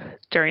lows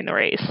during the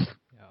race.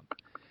 Yeah.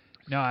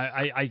 No,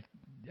 I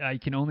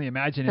can only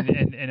imagine,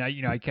 and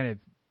I kind of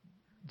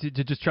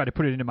to just try to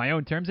put it into my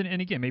own terms, and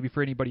again, maybe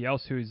for anybody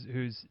else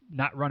who's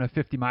not run a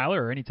 50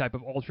 miler or any type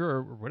of ultra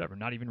or whatever,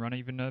 not even run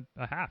even a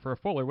half or a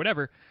full or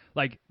whatever,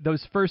 like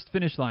those first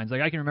finish lines,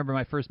 like I can remember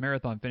my first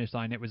marathon finish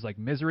line, it was like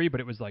misery, but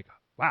it was like,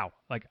 wow,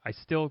 like I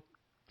still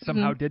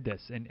somehow did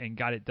this and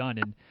got it done.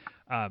 And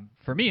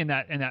for me in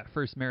that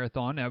first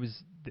marathon,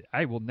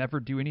 I will never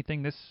do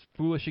anything this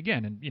foolish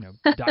again. And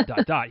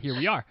here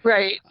we are.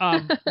 Right.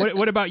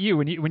 What about you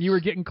when you were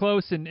getting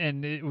close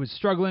and it was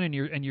struggling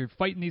and you're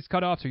fighting these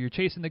cutoffs or you're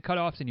chasing the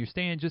cutoffs and you're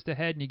staying just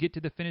ahead and you get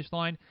to the finish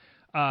line?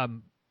 Was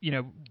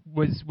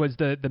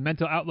the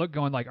mental outlook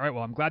going like, all right,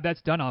 well, I'm glad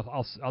that's done.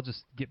 I'll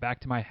just get back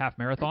to my half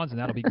marathons and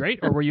that'll be great.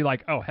 Or were you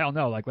like, oh hell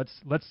no, like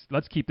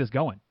let's keep this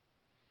going?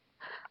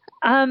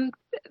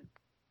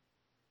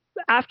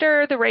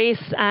 After the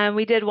race,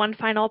 we did one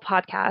final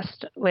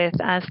podcast with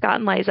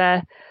Scott and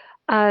Liza.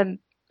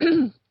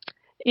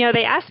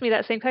 They asked me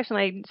that same question,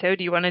 like, so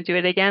do you want to do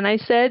it again? I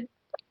said,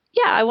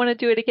 yeah, I want to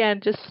do it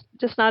again,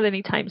 just not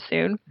anytime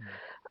soon.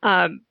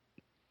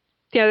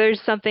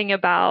 There's something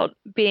about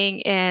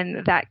being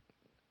in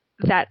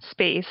that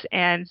space,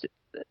 and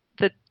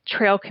the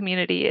trail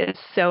community is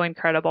so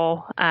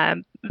incredible.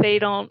 They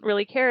don't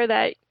really care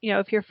that,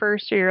 if you're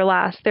first or you're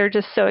last. They're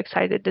just so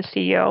excited to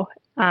see you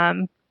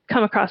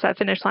come across that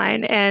finish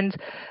line. And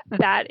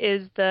that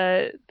is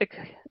the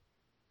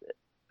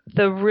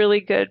really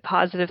good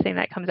positive thing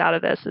that comes out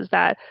of this, is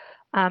that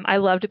I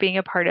loved being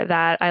a part of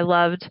that. I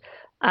loved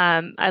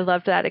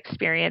that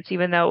experience,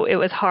 even though it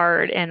was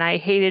hard and I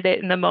hated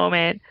it in the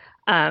moment.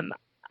 I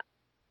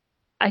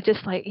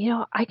just like,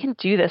 I can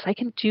do this. I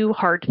can do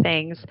hard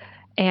things.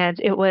 And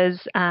it was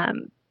a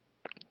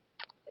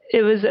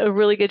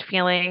really good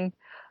feeling.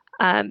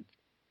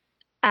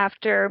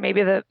 After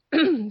maybe the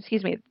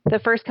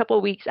first couple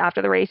of weeks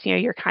after the race,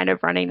 you're kind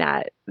of running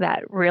that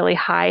really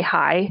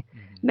high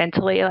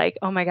mentally, like,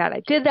 oh my God,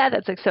 I did that.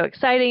 That's like so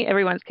exciting.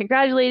 Everyone's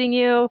congratulating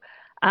you.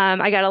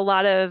 I got a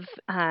lot of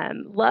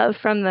love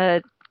from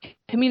the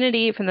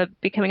community, from the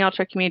Becoming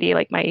Ultra community.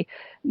 Like my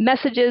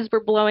messages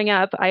were blowing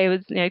up. I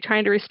was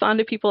trying to respond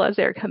to people as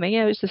they were coming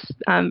in. It was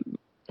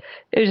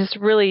just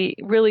really,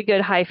 really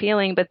good high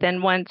feeling. But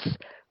then once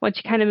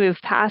you kind of move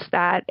past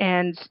that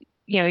and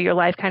your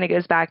life kind of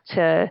goes back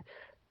to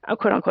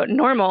quote unquote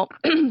normal,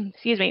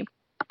 excuse me,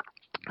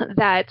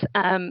 that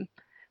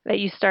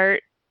you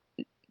start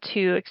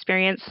to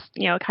experience,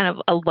 kind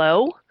of a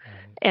low,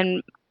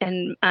 and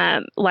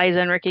Liza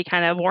and Ricky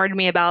kind of warned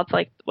me about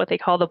like what they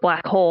call the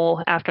black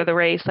hole after the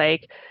race,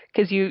 like,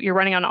 cause you're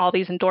running on all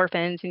these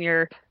endorphins and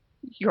your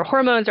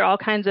hormones are all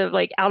kinds of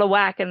like out of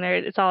whack and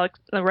it's all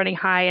running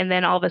high. And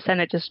then all of a sudden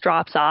it just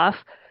drops off,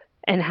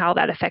 and how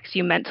that affects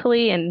you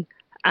mentally, and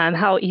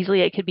how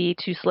easily it could be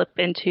to slip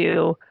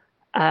into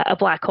a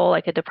black hole,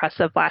 like a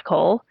depressive black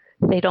hole.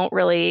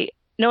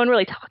 No one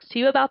really talks to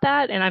you about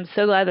that. And I'm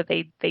so glad that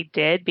they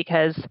did,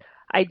 because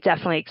I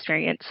definitely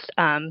experienced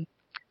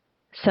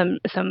some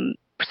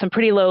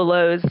pretty low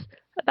lows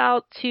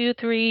about 2,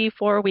 3,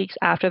 4 weeks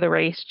after the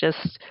race,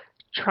 just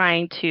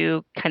trying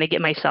to kind of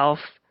get myself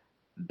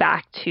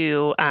back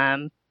to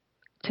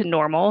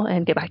normal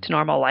and get back to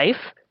normal life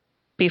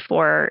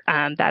before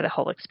that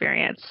whole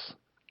experience.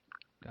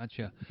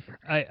 Gotcha.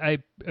 I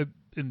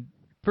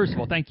first of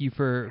all, thank you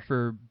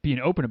for being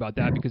open about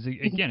that, because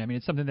again, I mean,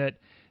 it's something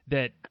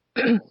that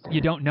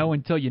you don't know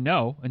until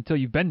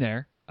you've been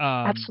there.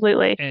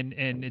 Absolutely. And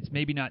it's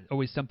maybe not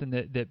always something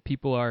that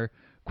people are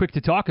quick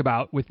to talk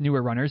about with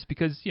newer runners,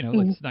 because,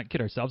 let's not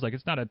kid ourselves. Like,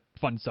 it's not a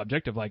fun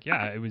subject of like,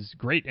 yeah, it was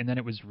great, and then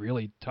it was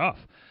really tough.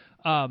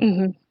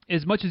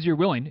 As much as you're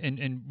willing,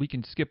 and we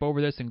can skip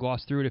over this and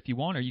gloss through it if you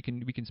want, or we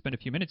can spend a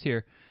few minutes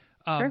here.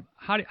 Sure.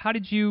 How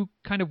did you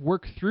kind of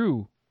work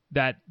through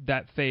that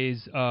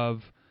phase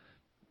of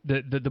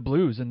the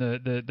blues and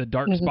the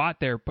dark spot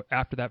there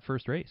after that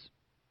first race?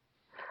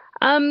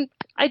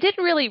 I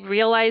didn't really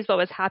realize what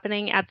was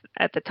happening at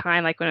the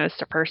time, like when it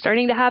was first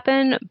starting to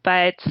happen.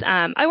 But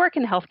I work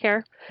in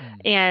healthcare,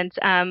 and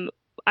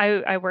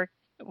I work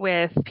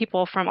with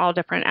people from all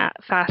different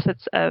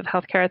facets of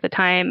healthcare at the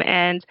time.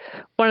 And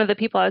one of the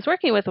people I was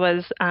working with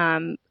was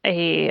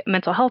a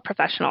mental health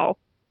professional.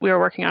 We were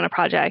working on a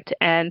project,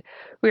 and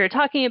we were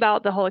talking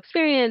about the whole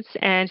experience.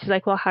 And she's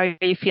like, "Well, how are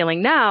you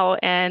feeling now?"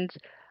 And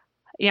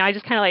I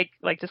just kind of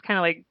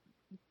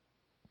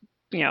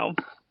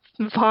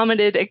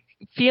vomited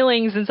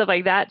feelings and stuff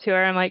like that to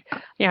her. I'm like,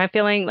 I'm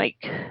feeling like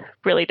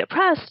really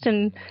depressed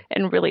and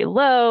really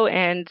low.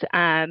 And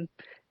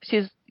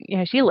she's,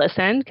 she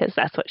listened, because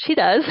that's what she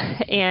does.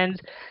 And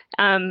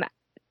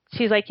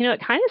she's like, it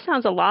kind of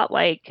sounds a lot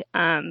like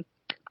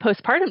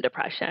postpartum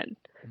depression,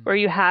 where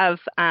you have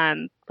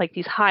like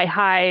these high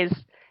highs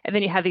and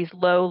then you have these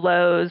low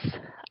lows.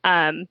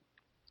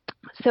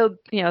 So,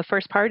 the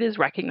first part is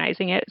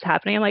recognizing it's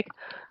happening. I'm like,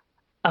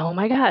 oh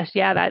my gosh,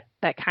 yeah,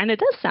 that kind of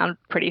does sound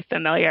pretty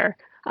familiar.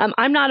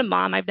 I'm not a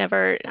mom. I've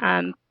never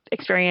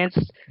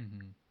experienced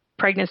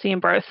pregnancy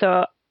and birth.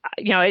 So,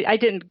 I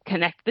didn't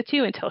connect the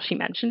two until she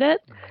mentioned it.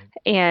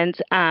 And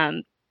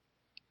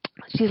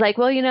she's like,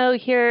 well,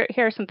 here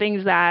are some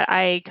things that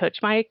I coach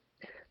my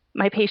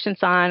my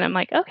patients on. I'm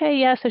like, okay,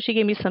 yeah. So she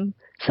gave me some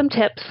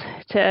tips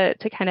to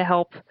kind of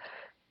help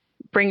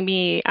bring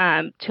me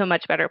to a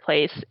much better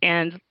place.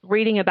 And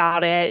reading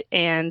about it,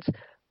 and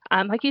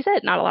like you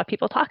said, not a lot of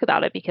people talk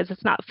about it because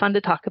it's not fun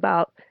to talk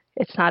about.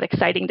 It's not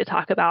exciting to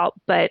talk about,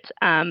 but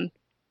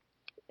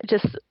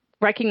just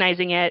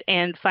recognizing it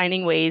and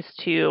finding ways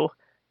to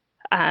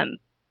um,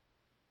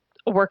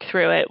 work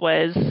through it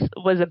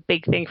was a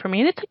big thing for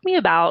me. And it took me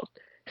about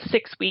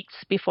 6 weeks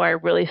before I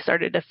really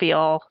started to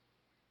feel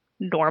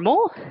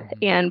normal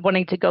and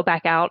wanting to go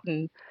back out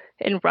and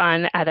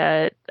run at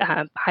a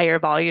higher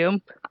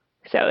volume.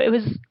 So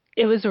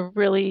it was a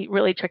really,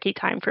 really tricky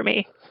time for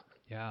me.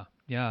 Yeah.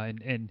 Yeah.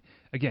 And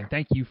again,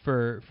 thank you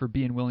for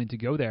being willing to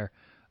go there.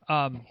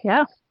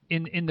 Yeah.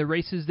 In the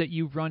races that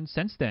you've run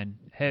since then,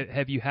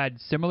 have you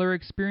had similar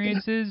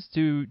experiences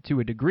to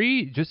a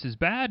degree, just as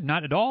bad,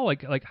 not at all?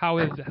 Like how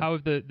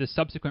have the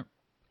subsequent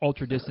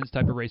ultra distance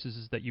type of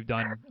races that you've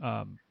done,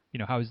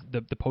 how has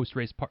the post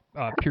race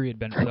period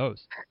been for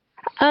those?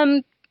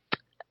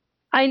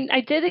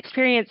 I did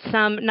experience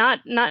some, not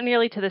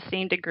nearly to the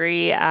same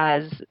degree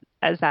as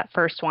that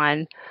first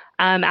one.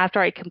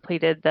 After I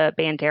completed the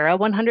Bandera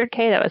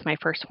 100K, that was my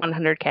first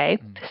 100K.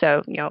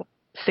 So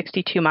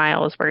 62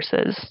 miles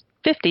versus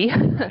 50.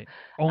 Right.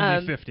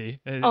 Only 50.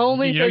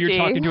 Only 50. You're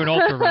talking to an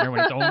ultra runner when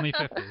it's only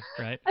 50,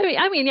 right?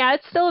 I mean, yeah,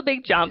 it's still a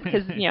big jump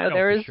because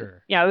there was,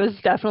 sure. I was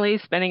definitely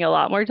spending a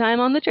lot more time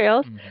on the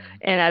trails,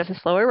 and as a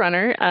slower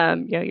runner,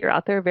 you're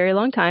out there a very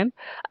long time.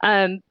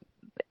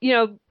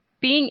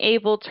 Being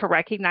able to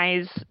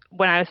recognize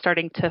when I was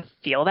starting to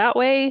feel that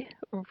way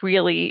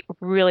really,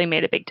 really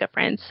made a big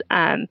difference.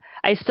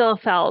 I still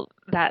felt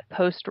that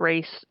post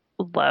race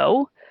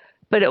low,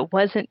 but it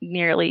wasn't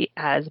nearly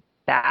as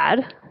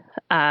bad.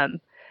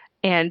 And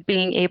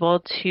being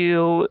able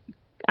to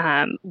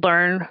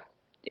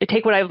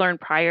take what I've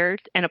learned prior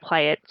and apply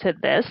it to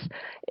this,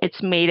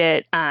 it's made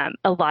it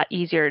a lot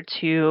easier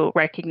to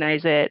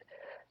recognize it,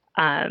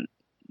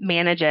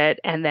 manage it,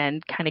 and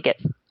then kind of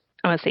get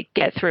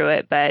through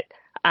it, but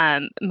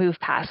move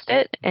past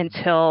it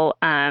until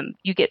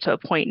you get to a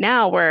point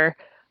now where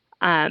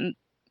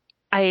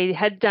I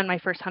had done my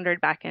first 100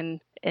 back in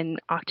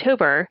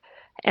October,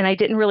 and I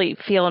didn't really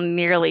feel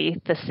nearly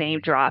the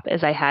same drop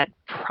as I had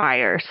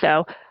prior.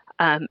 So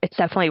it's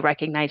definitely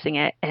recognizing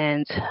it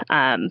and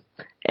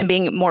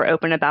being more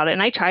open about it.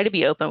 And I try to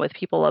be open with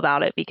people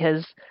about it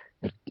because,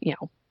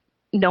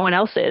 no one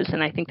else is.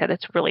 And I think that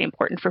it's really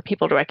important for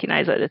people to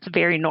recognize that it's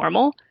very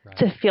normal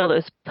to feel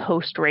those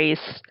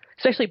post-race,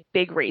 especially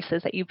big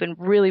races that you've been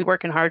really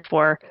working hard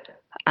for,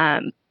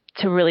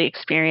 to really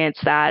experience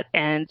that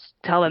and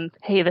tell them,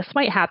 hey, this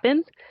might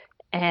happen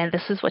and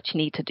this is what you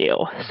need to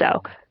do.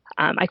 So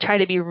I try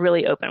to be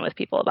really open with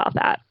people about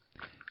that.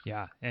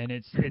 Yeah, and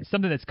it's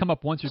something that's come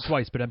up once or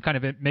twice, but I'm kind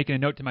of making a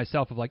note to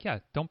myself of like, yeah,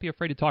 don't be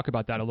afraid to talk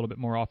about that a little bit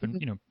more often.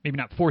 Maybe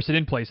not force it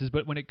in places,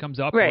 but when it comes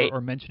up,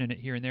 or mentioning it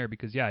here and there,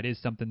 because yeah, it is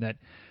something that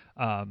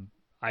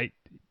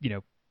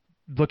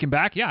looking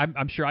back, yeah,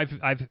 I'm sure I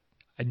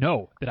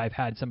know that I've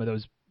had some of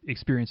those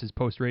experiences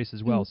post race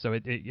as well. So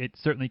it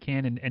certainly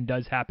can and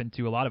does happen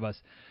to a lot of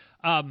us.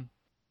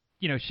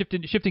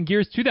 Shifting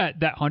gears to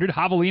that 100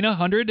 Javelina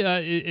 100.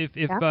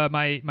 If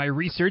my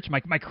research,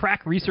 my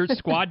crack research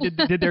squad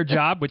did their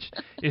job, which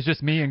is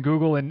just me and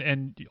Google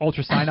and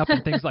ultra sign up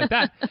and things like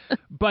that.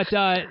 But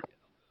the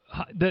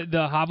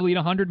Javelina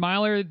 100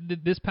 miler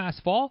this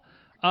past fall,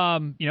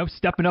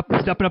 stepping up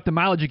the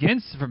mileage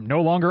again from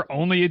no longer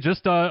only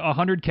just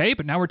 100K,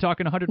 but now we're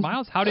talking 100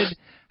 miles. How did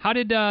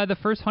the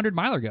first 100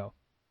 miler go?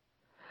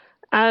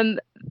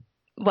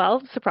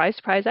 Well, surprise,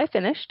 surprise, I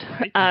finished.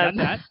 Got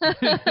that.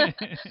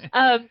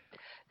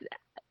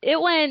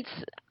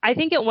 I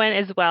think it went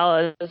as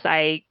well as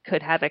I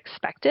could have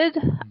expected.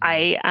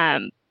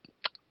 I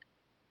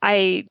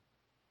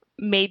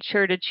made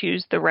sure to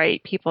choose the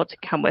right people to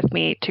come with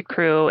me to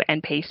crew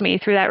and pace me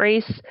through that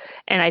race.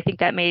 And I think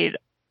that made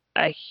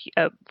a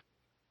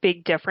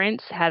big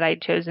difference. Had I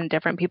chosen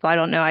different people, I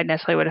don't know I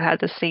necessarily would have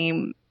had the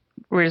same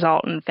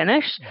result and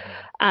finish.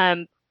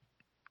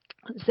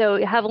 So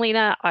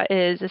Javelina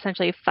is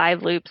essentially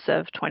 5 loops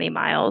of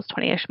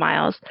 20-ish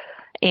miles.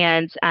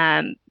 And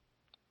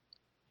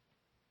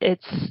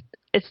it's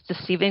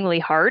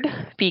deceivingly hard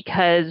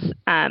because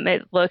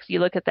you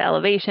look at the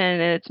elevation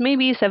and it's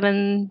maybe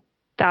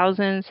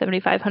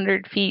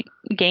 7,500 feet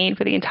gain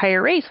for the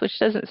entire race, which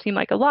doesn't seem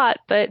like a lot.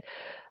 But,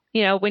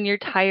 when you're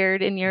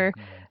tired and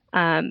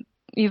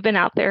you've been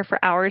out there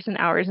for hours and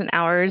hours and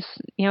hours,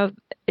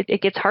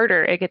 it gets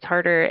harder. It gets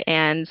harder.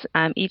 And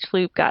each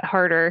loop got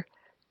harder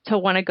to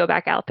want to go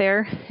back out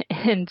there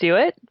and do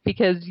it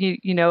because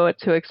you know what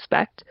to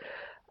expect.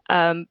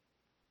 The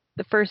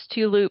first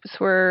 2 loops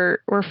were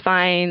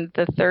fine.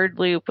 The third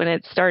loop, when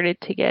it started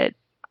to get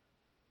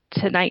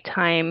to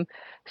nighttime,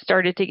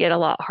 started to get a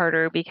lot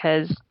harder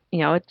because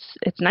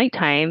it's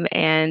nighttime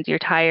and you're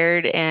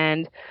tired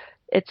and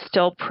it's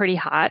still pretty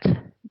hot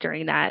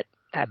during that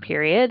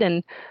period.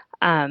 And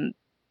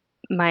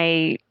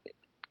my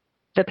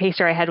the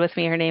pacer I had with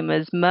me, her name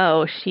was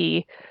Mo.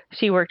 She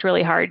worked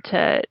really hard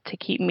to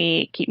keep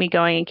me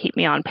going and keep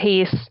me on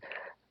pace.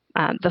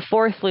 The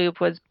fourth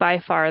loop was by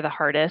far the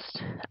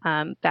hardest.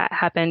 That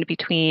happened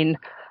between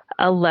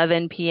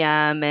 11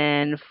 p.m.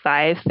 and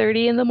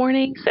 5:30 in the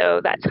morning.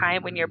 So that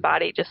time when your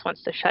body just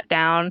wants to shut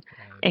down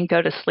and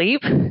go to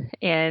sleep,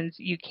 and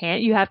you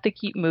can't. You have to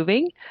keep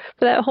moving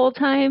for that whole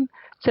time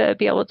to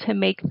be able to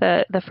make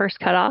the first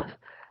cutoff.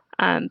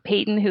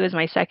 Peyton, who was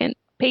my second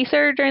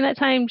pacer during that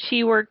time,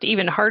 she worked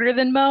even harder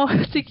than Mo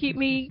to keep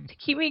me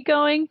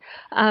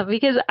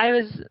because I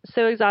was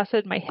so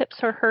exhausted. My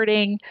hips were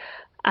hurting,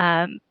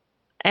 and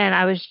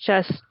I was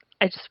just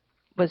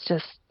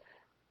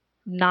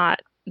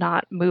not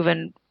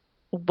moving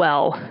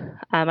well.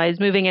 I was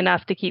moving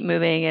enough to keep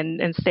moving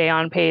and stay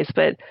on pace,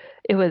 but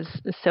it was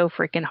so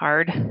freaking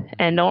hard.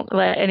 And don't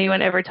let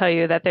anyone ever tell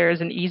you that there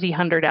is an easy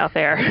 100 out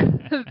there.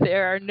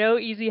 There are no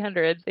easy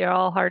hundreds. They're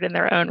all hard in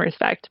their own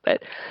respect.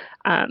 But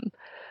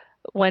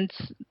once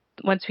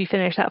we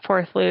finished that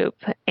fourth loop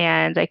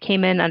and I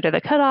came in under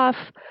the cutoff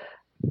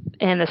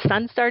and the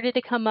sun started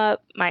to come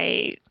up,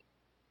 my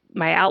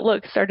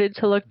outlook started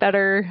to look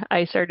better.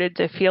 I started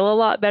to feel a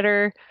lot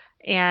better.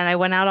 And I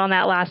went out on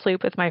that last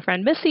loop with my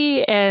friend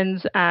Missy,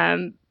 and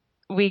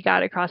we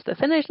got across the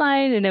finish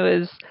line, and it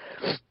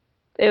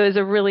was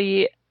a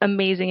really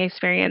amazing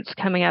experience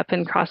coming up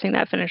and crossing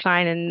that finish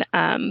line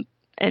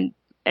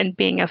and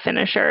being a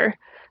finisher.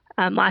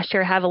 Last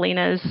year,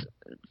 Javelina's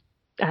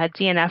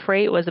DNF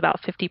rate was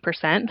about 50%.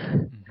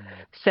 Mm-hmm.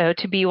 So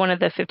to be one of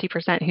the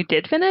 50% who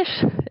did finish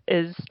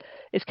is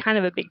kind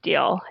of a big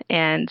deal.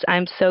 And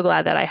I'm so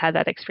glad that I had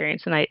that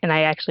experience and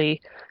I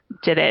actually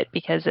did it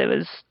because it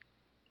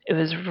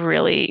was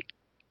really,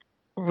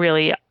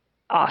 really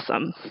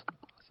awesome.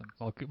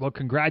 Well,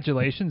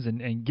 congratulations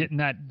and getting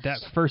that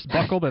first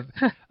buckle. That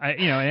I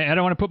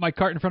don't want to put my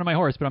cart in front of my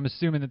horse, but I'm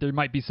assuming that there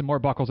might be some more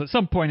buckles at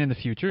some point in the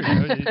future.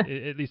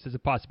 At least as a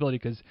possibility,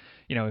 because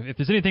if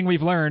there's anything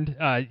we've learned,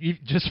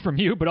 just from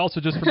you, but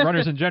also just from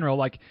runners in general,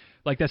 like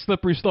that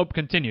slippery slope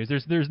continues.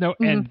 There's no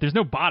end. There's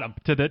no bottom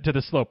to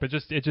the slope.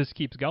 It just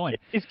keeps going.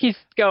 It keeps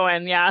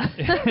going. Yeah.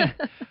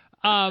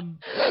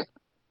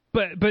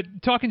 But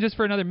talking just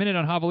for another minute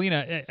on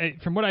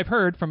Javelina, from what I've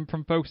heard from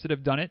folks that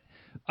have done it,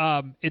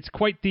 it's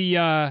quite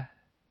the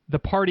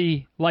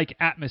party-like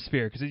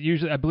atmosphere,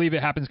 because I believe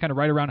it happens kind of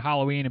right around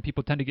Halloween, and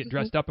people tend to get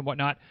dressed up and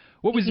whatnot.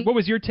 What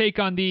was your take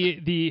on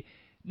the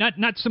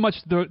not so much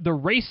the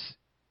race,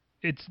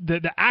 it's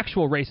the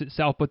actual race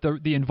itself, but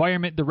the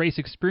environment, the race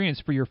experience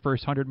for your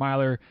first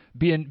 100-miler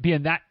being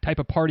that type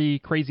of party,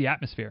 crazy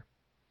atmosphere?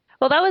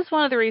 Well, that was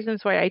one of the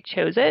reasons why I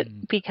chose it,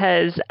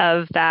 because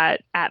of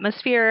that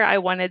atmosphere. I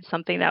wanted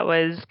something that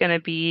was going to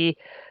be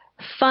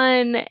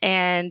fun,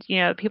 and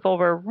people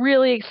were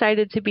really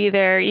excited to be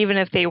there, even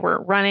if they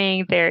weren't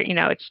running there.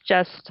 It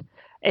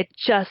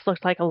just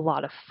looked like a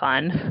lot of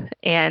fun.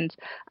 And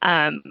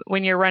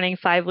when you're running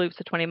 5 loops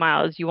of 20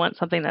 miles, you want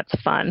something that's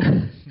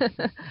fun.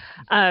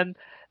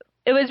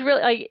 It was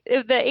really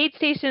the aid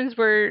stations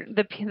were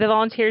the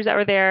volunteers that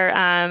were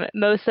there.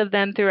 Most of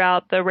them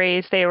throughout the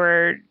race, they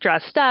were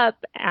dressed up.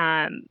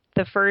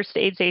 The first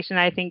aid station,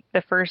 I think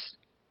the first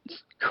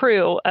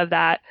crew of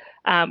that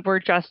were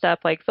dressed up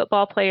like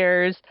football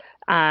players.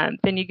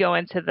 Then you go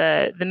into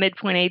the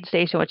midpoint aid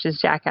station, which is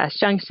Jackass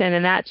Junction,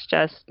 and that's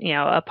just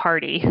a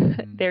party.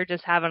 They're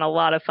just having a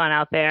lot of fun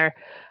out there.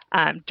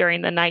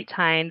 During the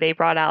nighttime, they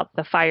brought out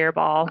the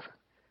fireball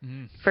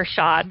for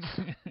shots.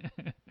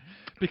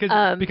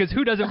 Because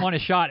who doesn't want a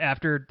shot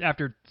after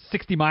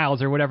 60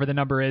 miles or whatever the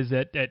number is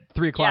at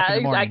 3 o'clock in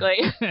the morning? Yeah,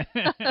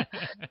 exactly.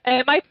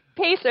 And my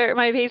pacer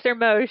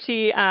Mo,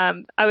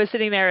 I was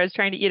sitting there, I was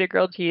trying to eat a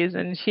grilled cheese,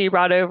 and she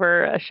brought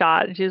over a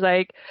shot, and she's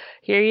like,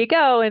 "Here you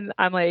go." And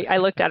I'm like, I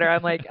looked at her,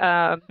 I'm like,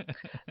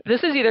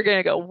 this is either going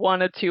to go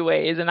one of two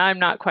ways, and I'm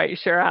not quite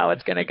sure how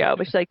it's going to go.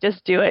 But she's like,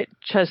 "Just do it.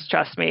 Just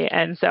trust me."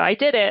 And so I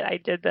did it. I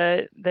did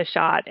the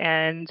shot,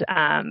 and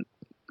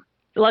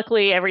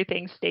luckily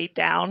everything stayed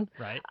down.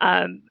 Right.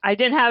 I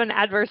didn't have an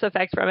adverse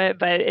effect from it,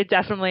 but it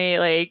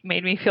definitely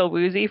made me feel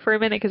woozy for a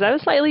minute because I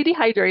was slightly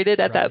dehydrated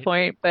at that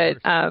point. But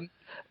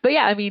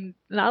yeah, I mean,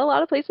 not a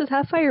lot of places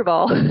have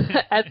Fireball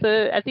at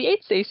the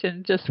aid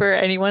station just for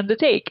anyone to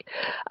take.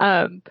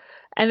 And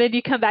then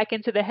you come back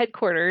into the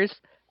headquarters,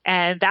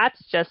 and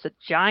that's just a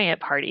giant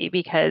party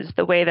because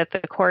the way that the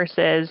course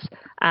is,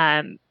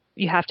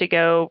 you have to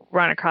go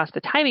run across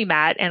the timing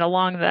mat, and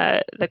along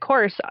the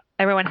course,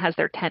 everyone has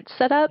their tent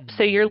set up.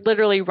 So you're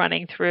literally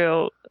running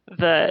through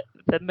the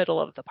middle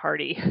of the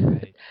party,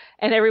 right.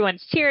 And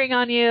everyone's cheering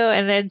on you.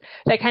 And then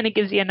that kind of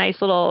gives you a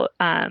nice little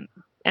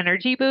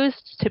energy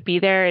boost to be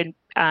there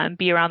and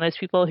be around those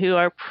people who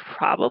are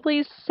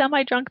probably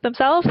semi-drunk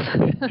themselves.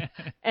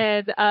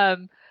 And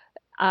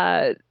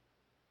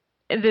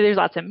there's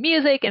lots of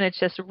music, and it's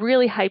just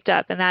really hyped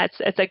up, and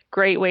it's a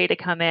great way to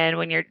come in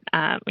when you're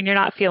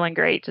not feeling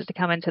great, just to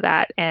come into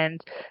that and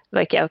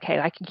yeah, okay,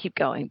 I can keep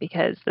going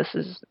because this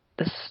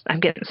I'm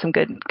getting some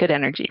good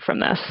energy from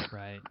this.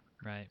 Right.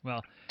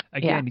 Well,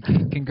 again,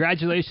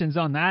 congratulations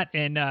on that.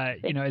 And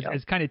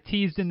as kind of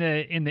teased in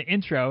the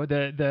intro,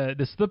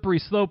 the slippery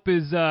slope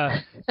is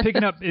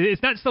picking up.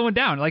 It's not slowing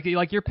down. Like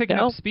you're picking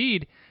up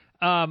speed.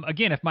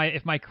 Again,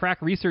 if my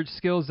crack research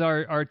skills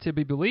are to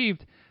be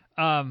believed,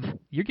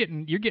 you're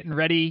getting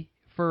ready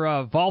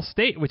for Vol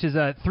State, which is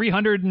a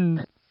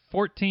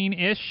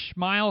 314-ish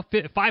mile,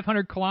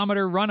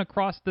 500-kilometer run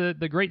across the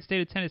great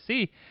state of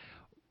Tennessee.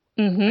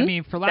 Mm-hmm. I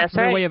mean, for lack of a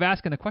better way of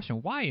asking the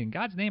question, why in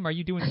God's name are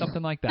you doing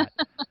something like that?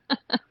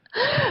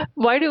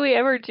 Why do we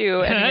ever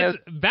do any That's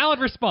valid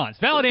response,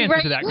 valid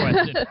answer to that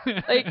question.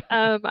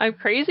 I'm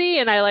crazy,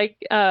 and I like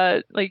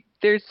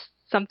there's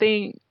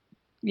something,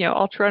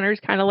 ultra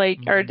runners kind of like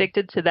are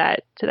addicted to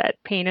that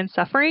pain and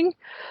suffering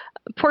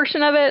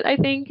portion of it. I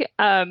think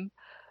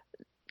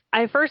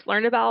I first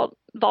learned about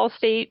Vol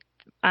State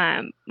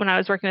when I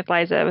was working with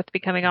Liza with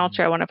Becoming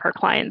Ultra. One of her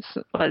clients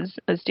was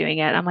doing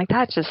it. I'm like,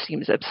 that just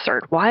seems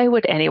absurd. Why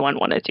would anyone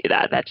want to do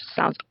that? That just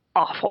sounds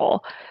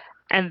awful.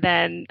 And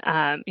then,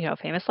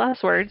 famous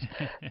last words.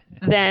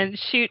 Then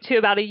shoot to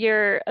about a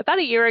year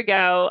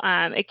ago,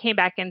 it came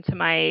back into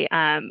my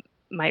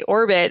my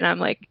orbit, and I'm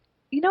like,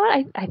 you know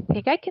what? I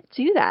think I could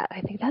do that.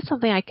 I think that's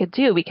something I could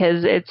do,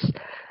 because it's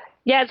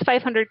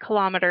 500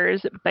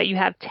 kilometers, but you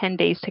have 10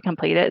 days to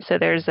complete it. So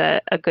there's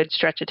a good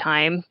stretch of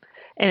time,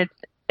 and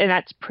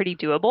that's pretty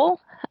doable,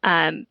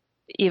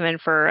 even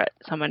for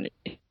someone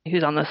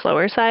who's on the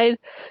slower side.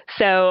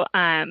 So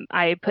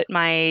I put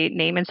my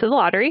name into the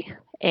lottery,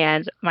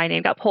 and my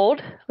name got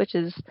pulled, which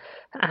is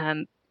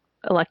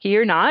lucky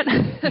or not.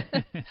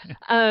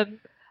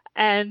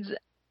 And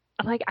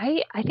I'm like,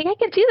 I think I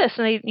can do this.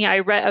 And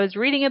I was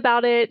reading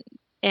about it,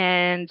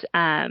 and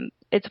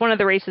it's one of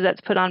the races that's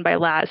put on by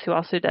Laz, who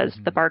also does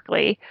the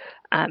Barkley.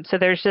 So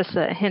there's just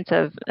a hint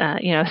of,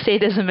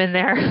 sadism in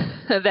there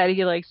that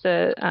he likes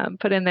to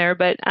put in there.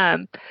 But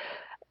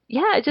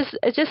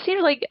it just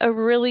seemed like a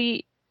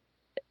really,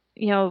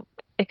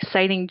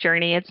 exciting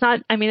journey. It's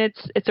not,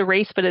 it's a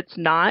race, but it's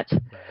not,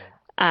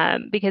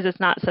 because it's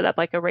not set up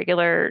like a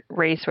regular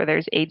race where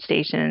there's aid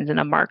stations and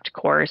a marked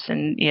course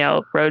and,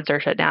 roads are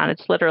shut down.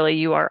 It's literally,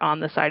 you are on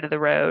the side of the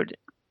road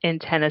in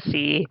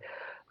Tennessee,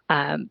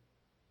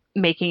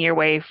 making your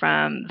way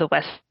from the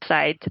west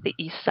side to the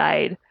east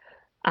side.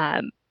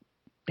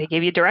 They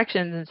give you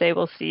directions and say,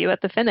 we'll see you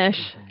at the finish,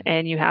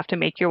 and you have to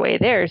make your way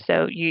there.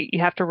 So you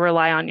have to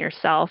rely on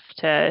yourself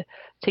to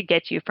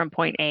get you from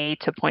point A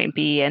to point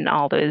B and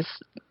all those,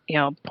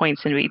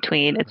 points in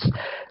between.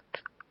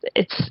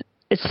 It's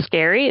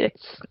scary.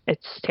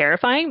 It's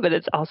terrifying, but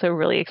it's also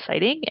really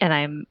exciting.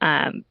 And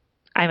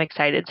I'm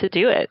excited to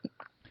do it.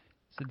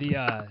 So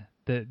the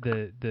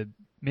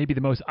maybe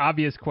the most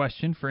obvious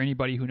question for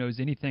anybody who knows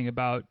anything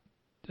about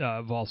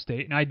Vol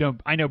State, and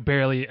I know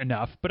barely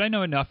enough, but I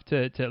know enough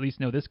to at least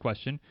know this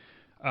question: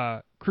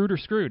 crewed or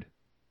screwed?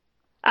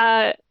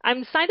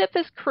 I'm signed up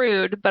as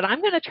crewed, but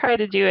I'm going to try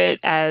to do it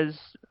as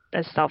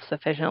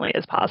self-sufficiently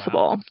as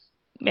possible.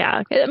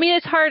 Wow. Yeah,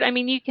 it's hard. I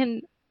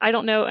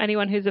don't know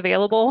anyone who's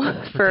available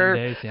for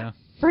 10 days. Yeah,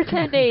 for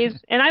 10 days,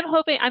 and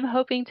I'm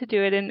hoping to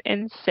do it in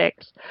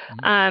 6.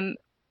 And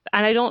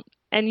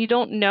you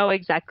don't know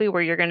exactly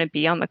where you're going to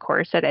be on the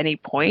course at any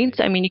point.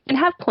 You can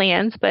have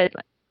plans, but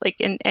like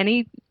in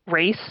any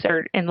race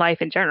or in life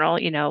in general,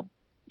 you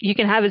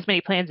can have as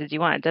many plans as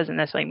you want. It doesn't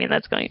necessarily mean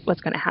what's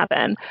going to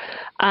happen.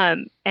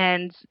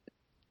 And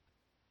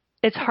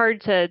it's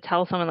hard to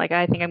tell someone like,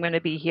 I think I'm going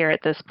to be here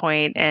at this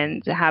point,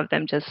 and to have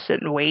them just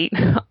sit and wait,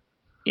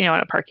 in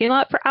a parking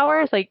lot for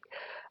hours. Like,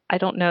 I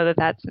don't know that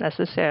that's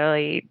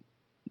necessarily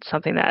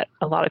something that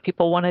a lot of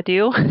people want to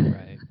do.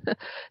 Right.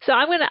 So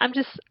I'm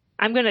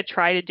going to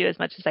try to do as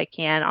much as I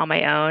can on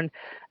my own.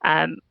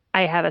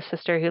 I have a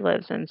sister who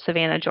lives in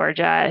Savannah,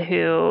 Georgia,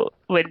 who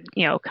would,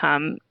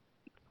 come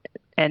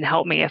and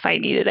help me if I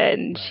needed it.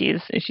 And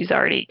she's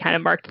already kind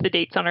of marked the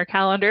dates on her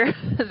calendar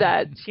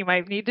that she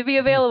might need to be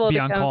available be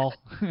to on come. Call.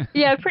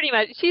 Yeah, pretty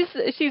much.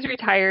 She's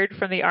retired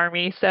from the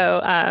Army,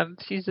 so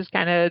she's just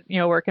kind of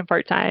working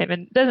part time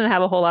and doesn't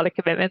have a whole lot of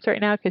commitments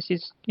right now because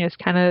she's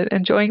kind of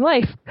enjoying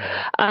life.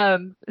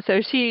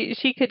 So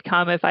she could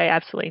come if I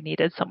absolutely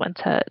needed someone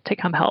to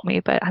come help me.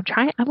 But I'm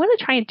going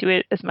to try and do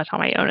it as much on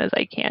my own as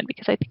I can,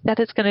 because I think that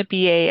is going to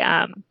be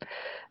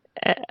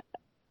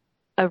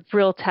a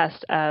real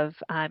test of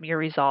your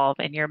resolve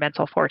and your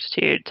mental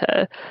fortitude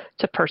to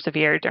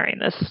persevere during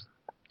this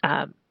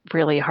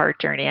really hard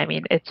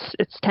journey.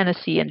 It's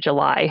Tennessee in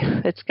July.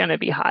 It's going to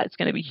be hot. It's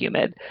going to be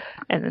humid,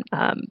 and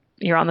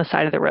you're on the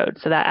side of the road,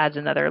 so that adds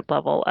another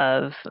level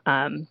of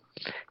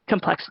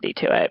complexity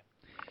to it.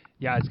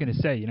 Yeah, I was going to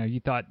say, you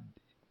thought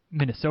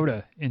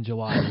Minnesota in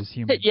July was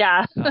humid.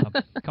 Yeah.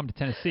 Come to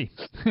Tennessee.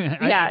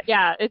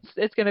 Yeah.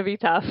 It's going to be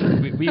tough.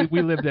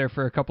 we lived there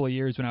for a couple of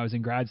years when I was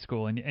in grad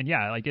school, and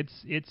yeah, like it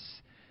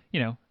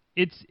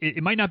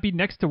might not be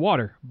next to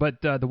water,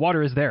 but the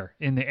water is there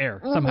in the air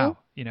somehow,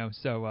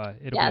 so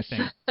it'll be a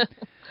thing.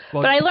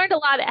 Well, but I learned a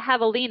lot at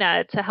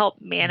Javelina to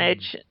help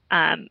manage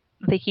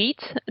the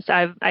heat.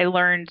 So I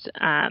learned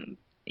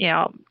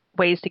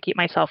ways to keep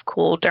myself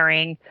cool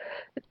during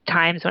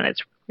times when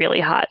it's really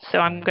hot. So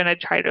I'm going to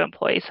try to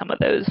employ some of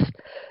those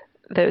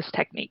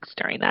techniques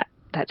during that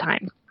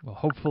time. Well,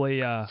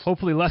 hopefully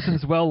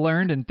lessons well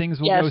learned and things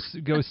will Yes.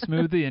 go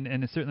smoothly,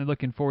 and certainly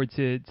looking forward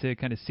to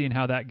kind of seeing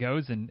how that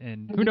goes,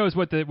 and who knows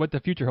what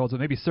the future holds. But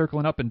maybe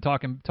circling up and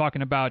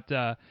talking about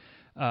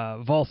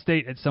Vol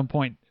State at some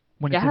point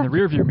when it's in the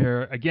rearview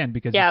mirror again,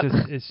 because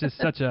it's just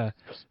such a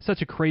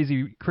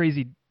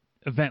crazy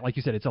event. Like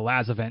you said, it's a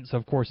LAS event, so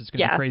of course it's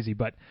going to be crazy.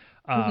 But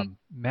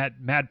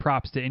mad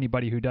props to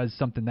anybody who does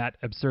something that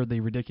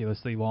absurdly,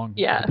 ridiculously long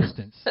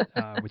distance,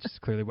 which is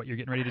clearly what you're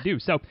getting ready to do.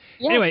 So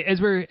anyway,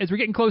 as we're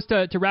getting close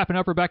to wrapping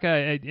up, Rebecca,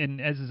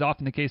 and as is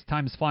often the case,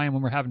 time is flying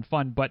when we're having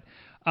fun. But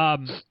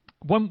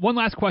one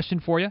last question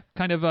for you,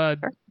 kind of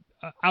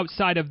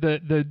outside of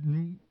the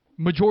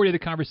majority of the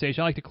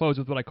conversation. I like to close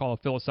with what I call a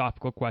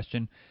philosophical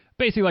question.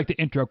 Basically like the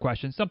intro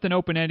question, something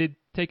open-ended,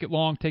 take it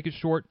long, take it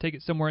short, take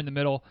it somewhere in the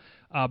middle.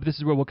 But this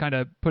is where we'll kind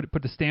of put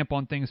the stamp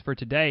on things for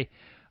today.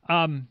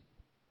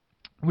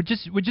 Would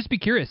just be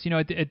curious,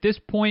 at this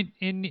point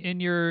in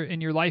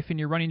your life, in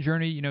your running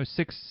journey,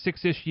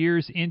 six-ish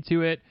years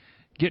into it,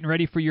 getting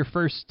ready for your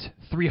first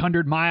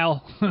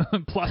 300-mile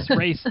plus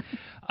race.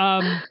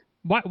 Why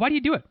do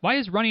you do it? Why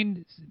has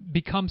running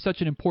become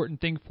such an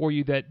important thing for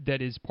you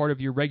that is part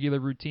of your regular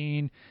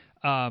routine?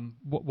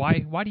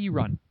 Why do you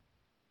run?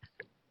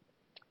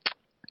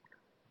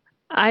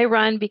 I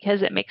run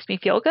because it makes me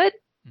feel good,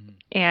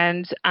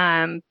 and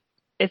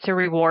it's a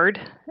reward.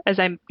 As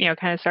I'm,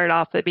 kind of started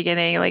off at the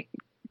beginning, like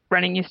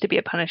running used to be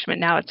a punishment.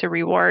 Now it's a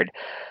reward.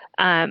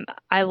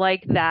 I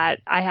like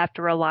that I have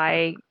to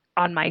rely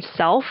on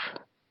myself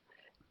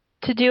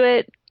to do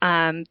it,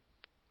 and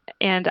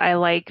I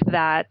like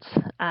that.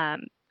 I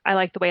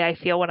like the way I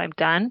feel when I'm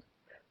done.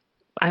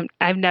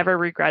 I've never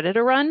regretted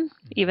a run,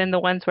 even the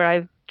ones where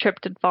I've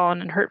tripped and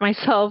fallen and hurt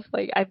myself.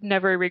 Like I've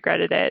never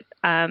regretted it.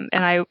 And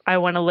I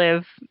want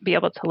to be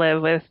able to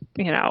live with,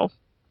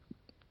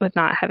 with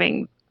not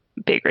having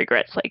big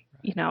regrets, like,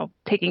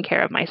 taking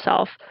care of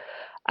myself.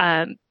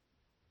 There's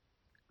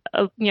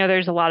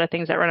a lot of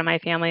things that run in my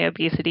family: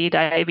 obesity,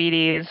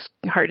 diabetes,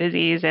 heart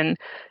disease. And,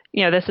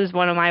 this is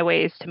one of my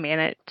ways to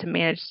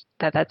manage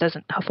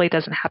that hopefully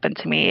doesn't happen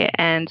to me.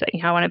 And,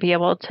 I want to be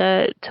able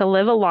to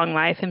live a long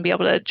life and be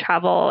able to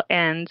travel.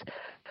 And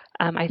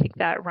I think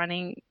that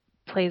running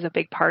plays a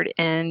big part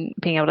in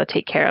being able to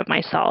take care of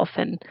myself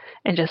and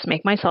just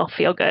make myself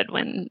feel good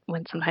when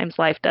sometimes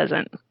life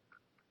doesn't.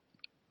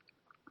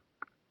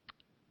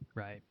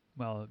 Right.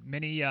 Well,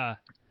 many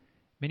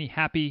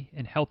happy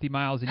and healthy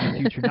miles in your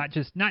future, not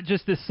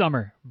just this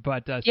summer,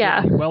 but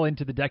certainly well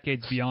into the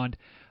decades beyond.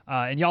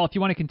 And y'all, if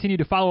you want to continue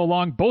to follow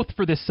along both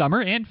for this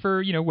summer and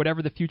for,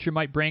 whatever the future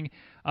might bring,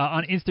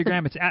 on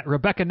Instagram, it's at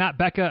Rebecca Not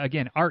Becca.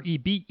 Again,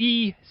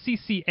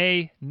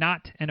 REBECCA,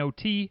 not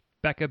NOT.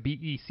 Becca,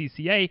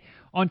 BECCA.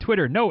 On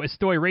Twitter, No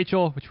Estoy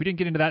Rachel, which we didn't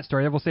get into that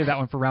story. We'll save that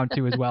one for round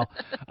 2 as well.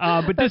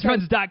 But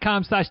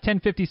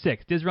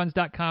DizRuns.com/1056.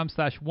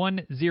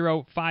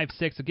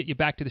 DizRuns.com/1056 will get you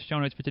back to the show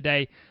notes for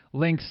today.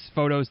 Links,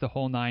 photos, the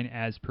whole nine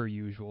as per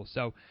usual.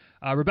 So,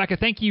 Rebecca,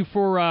 thank you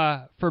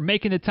for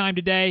making the time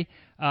today.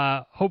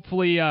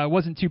 Hopefully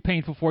wasn't too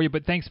painful for you,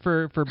 but thanks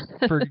for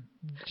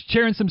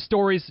sharing some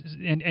stories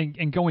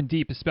and going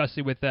deep,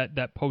 especially with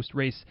that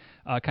post-race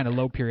kind of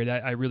low period.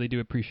 I really do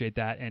appreciate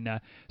that, and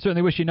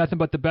certainly wish you nothing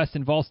but the best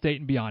in Vol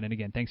State and beyond. And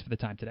again, thanks for the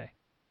time today.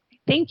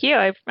 Thank you.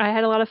 I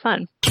had a lot of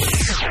fun.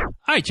 All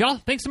right, y'all.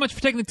 Thanks so much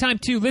for taking the time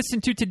to listen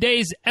to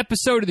today's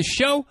episode of the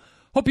show.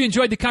 Hope you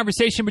enjoyed the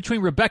conversation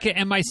between Rebecca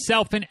and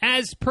myself, and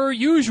as per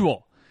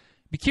usual,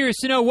 be curious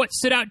to know what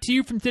stood out to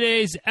you from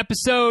today's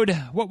episode.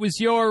 What was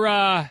your,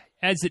 as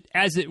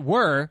it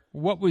were,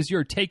 what was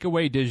your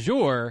takeaway du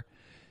jour?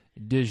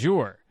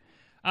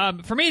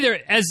 For me,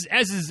 as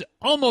is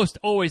almost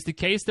always the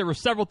case, there were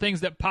several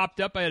things that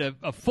popped up. I had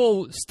a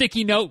full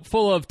sticky note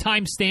full of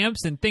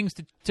timestamps and things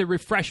to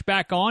refresh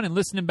back on, and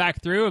listening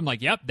back through, I'm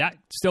like, yep, that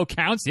still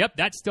counts. Yep,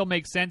 that still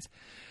makes sense.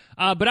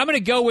 But I'm going to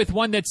go with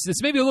one that's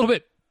maybe a little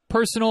bit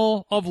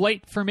personal of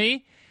late for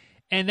me,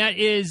 and that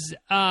is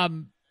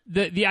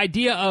the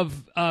idea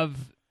of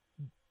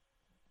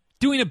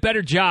doing a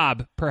better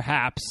job,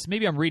 perhaps.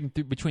 Maybe I'm reading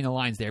through between the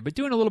lines there, but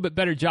doing a little bit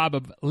better job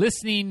of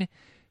listening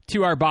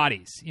to our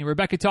bodies.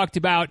 Rebecca talked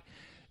about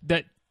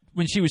that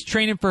when she was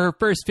training for her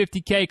first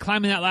 50K,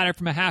 climbing that ladder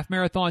from a half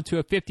marathon to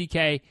a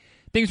 50K,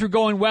 things were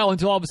going well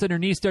until all of a sudden her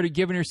knees started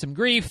giving her some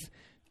grief,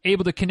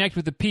 able to connect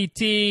with the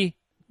PT,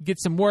 get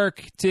some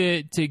work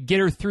to get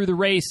her through the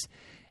race.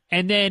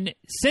 And then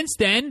since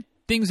then,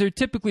 things are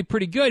typically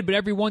pretty good, but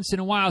every once in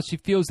a while she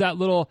feels that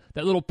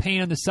little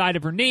pain on the side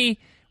of her knee,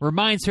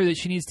 reminds her that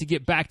she needs to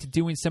get back to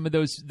doing some of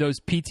those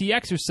PT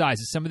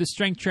exercises, some of the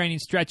strength training,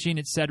 stretching,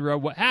 etc.,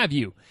 what have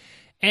you.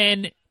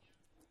 And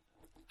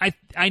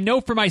I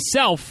know for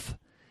myself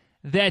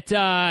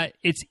that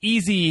it's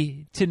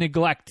easy to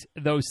neglect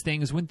those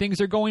things when things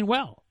are going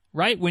well,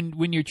 right?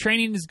 When your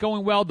training is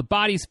going well, the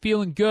body's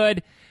feeling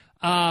good.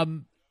 I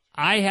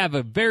have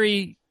a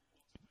very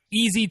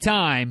easy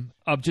time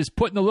of just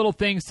putting the little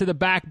things to the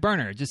back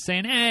burner, just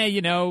saying,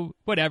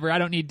 whatever, I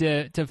don't need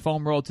to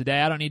foam roll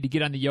today. I don't need to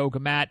get on the yoga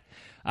mat.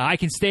 I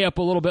can stay up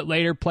a little bit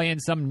later playing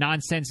some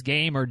nonsense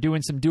game or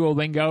doing some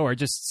Duolingo or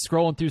just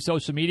scrolling through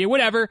social media,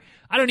 whatever.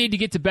 I don't need to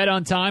get to bed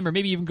on time or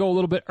maybe even go a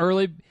little bit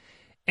early.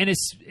 And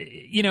it's,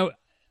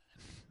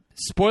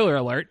 spoiler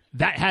alert,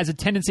 that has a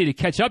tendency to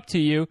catch up to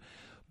you,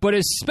 but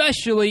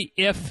especially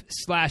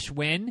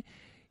if/when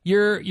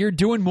you're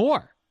doing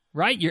more,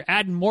 right? You're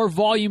adding more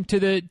volume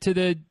to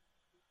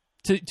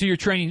your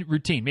training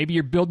routine. Maybe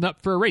you're building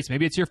up for a race.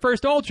 Maybe it's your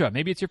first ultra.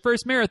 Maybe it's your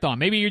first marathon.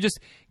 Maybe you're just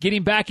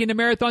getting back into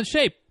marathon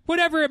shape.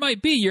 Whatever it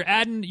might be, you're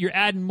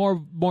adding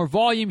more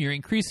volume. You're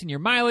increasing your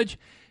mileage.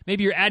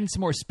 Maybe you're adding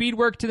some more speed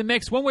work to the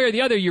mix. One way or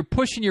the other, you're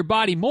pushing your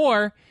body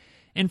more.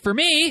 And for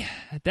me,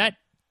 that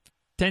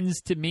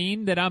tends to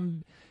mean that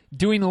I'm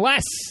doing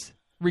less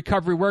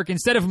recovery work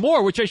instead of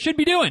more, which I should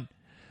be doing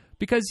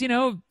because,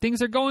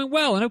 things are going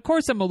well. And of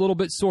course I'm a little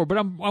bit sore, but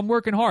I'm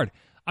working hard.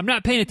 I'm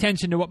not paying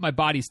attention to what my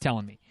body's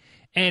telling me.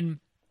 And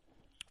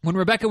when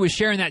Rebecca was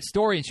sharing that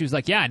story and she was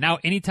like, yeah, now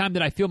anytime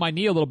that I feel my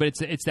knee a little bit,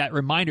 it's that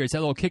reminder, it's that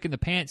little kick in the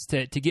pants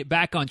to get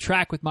back on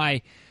track with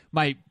my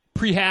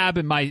prehab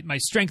and my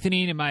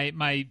strengthening and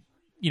my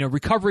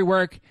recovery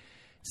work.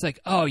 It's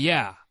like, oh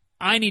yeah,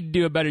 I need to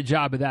do a better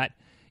job of that.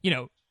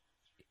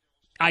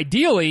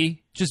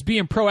 Ideally, just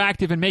being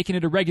proactive and making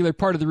it a regular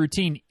part of the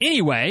routine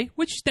anyway,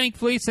 which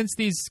thankfully, since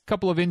these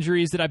couple of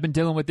injuries that I've been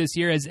dealing with this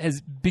year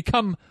has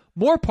become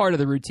more part of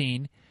the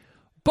routine.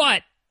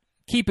 But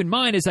keep in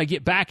mind, as I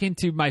get back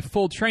into my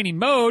full training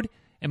mode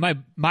and my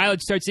mileage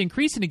starts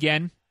increasing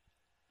again,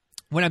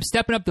 when I'm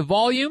stepping up the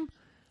volume,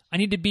 I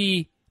need to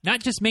be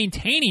not just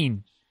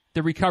maintaining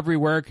the recovery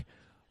work,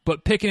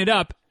 but picking it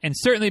up and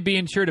certainly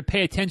being sure to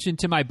pay attention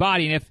to my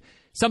body. And if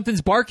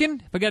something's barking,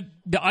 if I got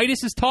the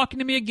itis is talking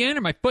to me again,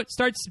 or my foot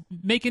starts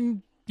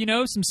making,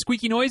 some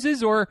squeaky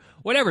noises or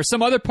whatever,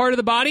 some other part of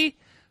the body,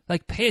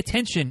 like pay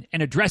attention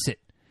and address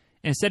it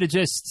instead of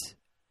just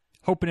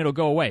hoping it'll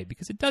go away,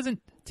 because it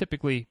doesn't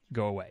typically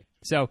go away.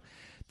 So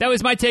that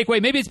was my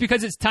takeaway. Maybe it's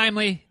because it's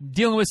timely,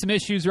 dealing with some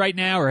issues right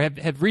now, or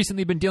have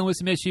recently been dealing with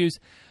some issues.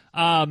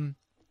 And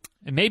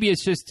maybe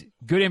it's just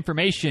good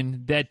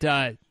information that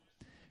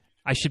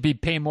I should be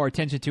paying more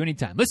attention to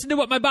anytime. Listen to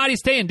what my body's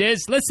saying,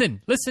 Diz.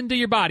 Listen to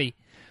your body.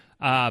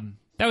 That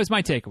was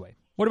my takeaway.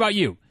 What about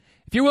you?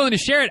 If you're willing to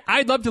share it,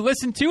 I'd love to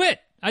listen to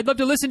it. I'd love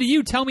to listen to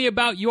you. Tell me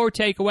about your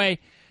takeaway.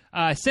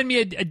 Send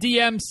me a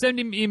DM. Send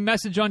me a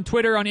message on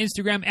Twitter, on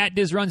Instagram,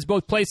 @DizRuns,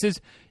 both places.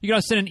 You can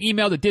also send an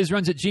email to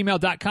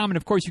dizruns@gmail.com. And,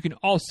 of course, you can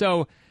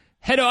also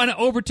head on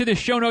over to the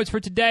show notes for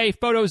today.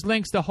 Photos,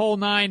 links, the whole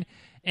nine.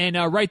 And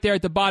right there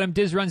at the bottom,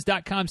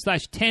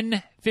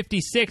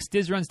 dizruns.com/1056,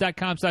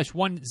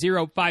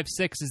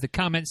 dizruns.com/1056 is the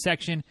comment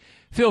section.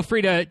 Feel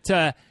free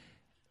to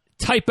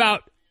type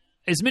out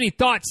as many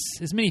thoughts,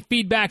 as many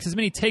feedbacks, as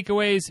many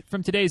takeaways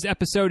from today's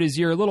episode as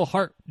your little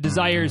heart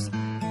desires,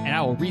 and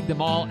I will read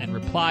them all and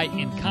reply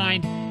in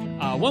kind.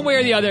 One way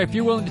or the other, if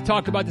you're willing to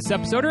talk about this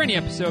episode or any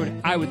episode,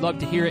 I would love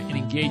to hear it and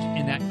engage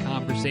in that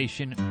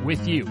conversation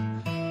with you.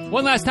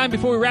 One last time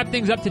before we wrap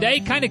things up today,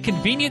 kind of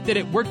convenient that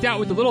it worked out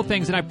with the little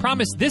things, and I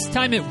promise this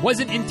time it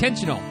wasn't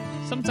intentional.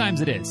 Sometimes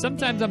it is.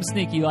 Sometimes I'm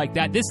sneaky like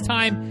that. This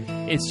time,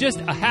 it's just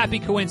a happy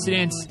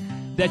coincidence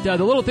that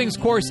the Little Things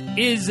course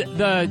is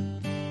the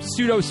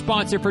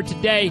pseudo-sponsor for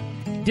today.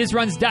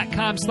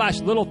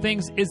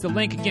 DizRuns.com/littlethings is the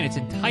link. Again, it's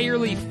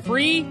entirely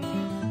free.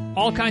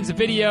 All kinds of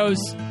videos,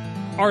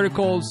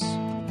 articles,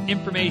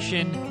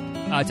 information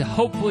to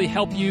hopefully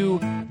help you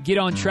get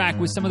on track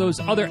with some of those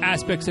other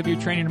aspects of your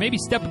training, or maybe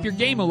step up your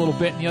game a little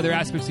bit in the other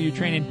aspects of your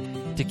training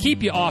to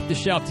keep you off the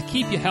shelf, to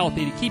keep you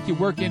healthy, to keep you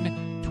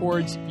working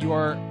towards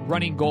your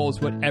running goals,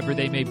 whatever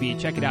they may be.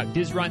 Check it out,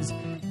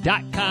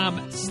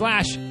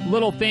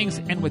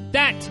 DizRuns.com/littlethings. And with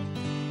that,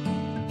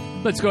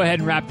 let's go ahead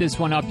and wrap this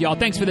one up, y'all.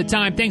 Thanks for the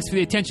time. Thanks for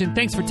the attention.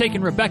 Thanks for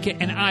taking Rebecca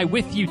and I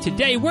with you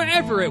today,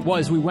 wherever it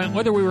was we went,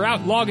 whether we were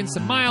out logging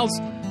some miles,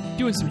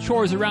 doing some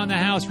chores around the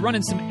house,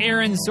 running some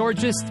errands, or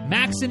just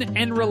maxing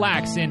and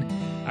relaxing.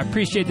 I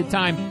appreciate the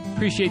time,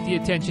 appreciate the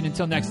attention.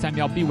 Until next time,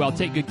 y'all, be well,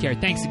 take good care.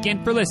 Thanks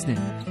again for listening,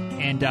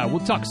 and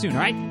we'll talk soon, all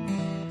right?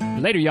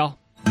 Later, y'all.